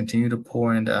 Just continue to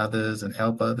pour into others and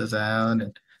help others out,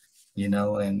 and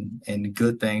and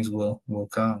good things will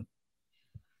come.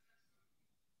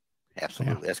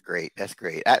 Absolutely. That's great. That's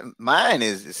great. Mine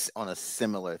is on a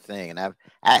similar thing. And I've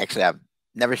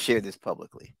never shared this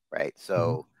publicly. Right.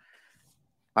 So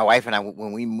my wife and I,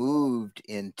 when we moved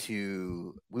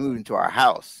into our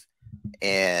house,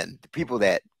 and the people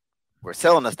that were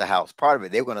selling us the house, part of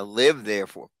it, they were going to live there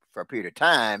for a period of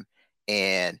time.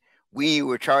 And we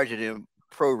were charging them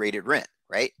prorated rent,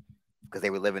 right? Because they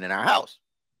were living in our house.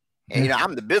 And,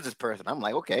 I'm the business person. I'm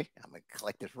like, okay, I'm going to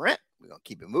collect this rent. We're going to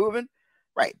keep it moving.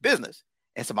 Right, business.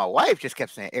 And so my wife just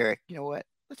kept saying, Eric, you know what?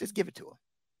 Let's just give it to them.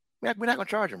 We're not going to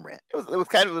charge them rent. It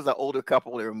was an older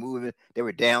couple. They were moving. They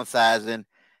were downsizing.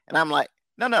 And I'm like,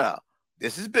 no.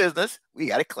 This is business. We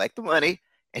got to collect the money.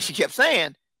 And she kept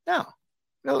saying, no,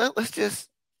 let's just,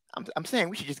 I'm saying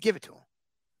we should just give it to them.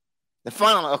 The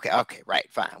final, okay,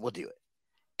 right, fine, we'll do it.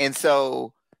 And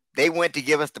so they went to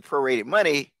give us the prorated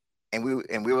money, and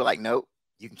we were like, nope,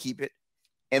 you can keep it.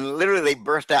 And literally they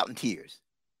burst out in tears.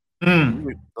 We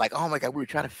were like, oh my God, we were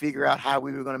trying to figure out how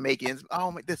we were going to make ends.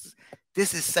 Oh my, this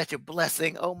is such a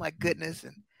blessing. Oh my goodness.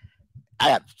 And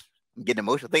I'm getting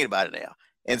emotional thinking about it now.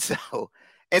 And so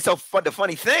the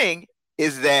funny thing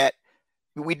is that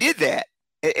we did that.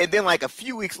 And then like a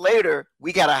few weeks later,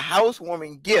 we got a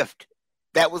housewarming gift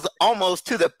that was almost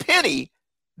to the penny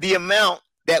the amount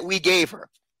that we gave her.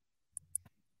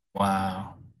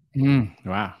 Wow.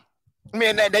 Wow. I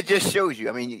mean, that just shows you.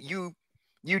 I mean, you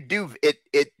do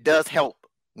it does help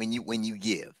when you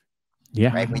give.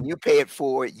 Yeah. Right. When you pay it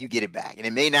forward, you get it back. And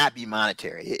it may not be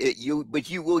monetary. But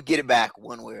you will get it back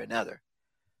one way or another.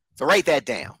 So write that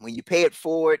down. When you pay it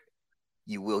forward,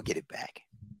 you will get it back.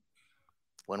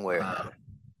 One way or another.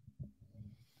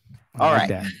 All right.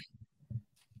 That.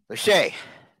 So Shay,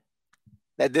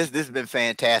 this has been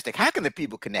fantastic. How can the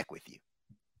people connect with you?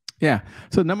 Yeah.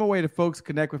 So the number one way that folks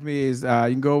connect with me is you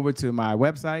can go over to my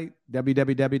website,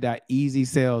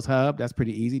 www.easysaleshub. That's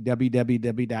pretty easy.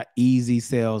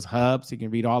 www.easysaleshub. So you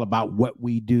can read all about what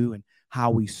we do and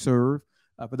how we serve.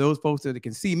 For those folks that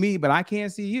can see me, but I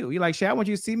can't see you. You're like, Shay, I want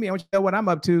you to see me. I want you to know what I'm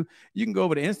up to. You can go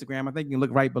over to Instagram. I think you can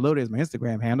look right below. There's my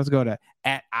Instagram handle. Let's go to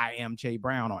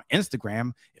 @IamShayBrown on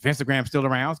Instagram. If Instagram's still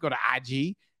around, let's go to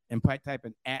IG and type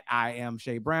in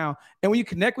 @IamShayBrown. And when you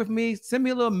connect with me, send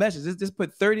me a little message. Just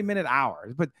put 30-minute hour.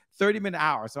 Just put 30-minute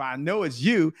hour. So I know it's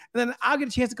you. And then I'll get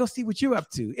a chance to go see what you're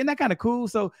up to. Isn't that kind of cool?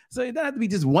 So it doesn't have to be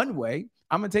just one way.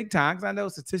 I'm going to take time because I know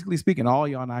statistically speaking, all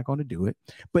y'all not going to do it,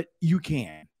 but you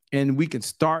can. And we can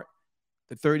start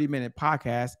the 30-minute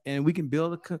podcast and we can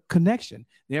build a connection.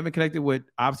 You haven't connected with,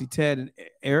 obviously, Ted and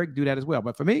Eric, do that as well.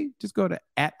 But for me, just go to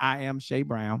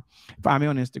 @IamShayBrown. Find me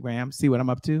on Instagram, see what I'm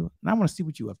up to. And I want to see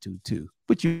what you're up to, too.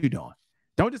 What you doing?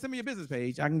 Don't just send me your business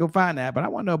page. I can go find that. But I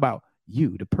want to know about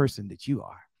you, the person that you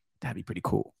are. That'd be pretty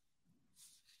cool.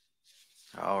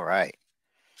 All right.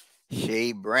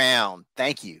 Shay Brown,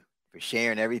 thank you for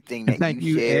sharing everything that thank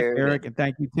you shared. Eric, and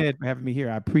thank you, Ted, for having me here.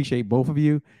 I appreciate both of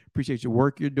you. Appreciate your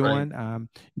work you're doing. Right.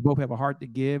 You both have a heart to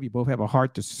give. You both have a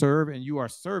heart to serve, and you are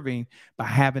serving by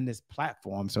having this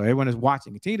platform. So everyone is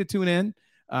watching. Continue to tune in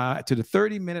to the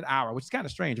 30-minute hour, which is kind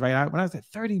of strange, right? When I said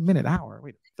 30-minute hour,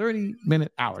 wait,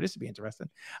 30-minute hour. This should be interesting.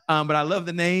 But I love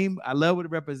the name. I love what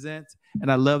it represents,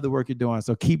 and I love the work you're doing.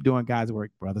 So keep doing God's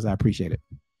work, brothers. I appreciate it.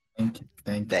 Thank you.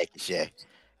 Thank you, Shay.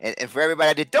 And for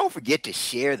everybody, don't forget to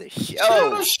share the show. Share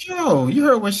the show. You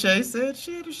heard what Shay said.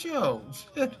 Share the show.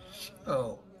 Share the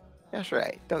show. That's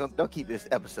right. Don't keep this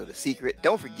episode a secret.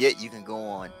 Don't forget you can go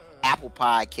on Apple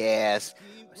Podcasts,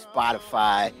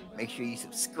 Spotify. Make sure you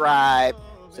subscribe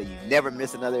so you never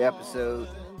miss another episode.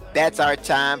 That's our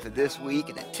time for this week.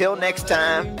 And until next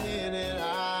time,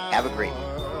 have a great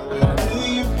one.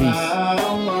 Peace.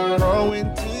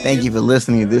 Thank you for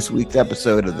listening to this week's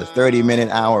episode of the 30-Minute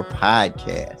Hour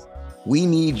Podcast. We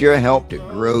need your help to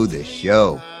grow the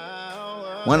show.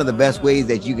 One of the best ways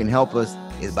that you can help us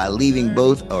is by leaving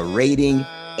both a rating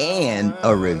and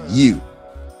a review.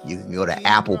 You can go to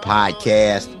Apple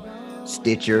Podcast,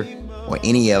 Stitcher, or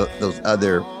any of those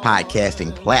other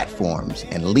podcasting platforms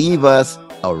and leave us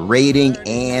a rating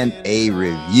and a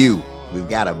review. We've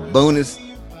got a bonus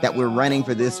that we're running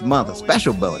for this month, a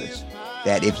special bonus,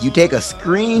 that if you take a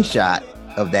screenshot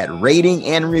of that rating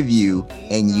and review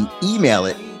and you email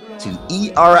it to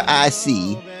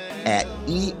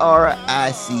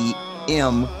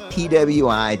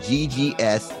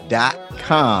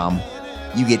eric@ericmpwiggs.com,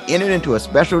 you get entered into a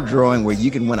special drawing where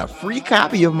you can win a free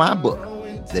copy of my book,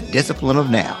 The Discipline of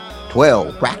Now,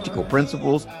 12 Practical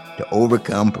Principles to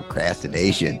Overcome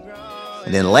Procrastination.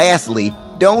 And then lastly,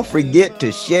 don't forget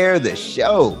to share the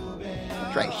show.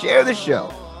 That's right, share the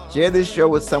show. Share this show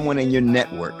with someone in your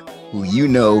network who you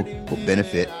know will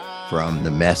benefit from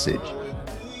the message.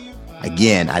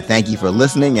 Again, I thank you for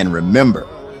listening, and remember,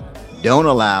 don't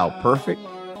allow perfect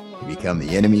to become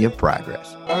the enemy of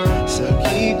progress. So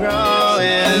keep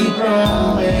growing,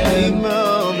 keep moving.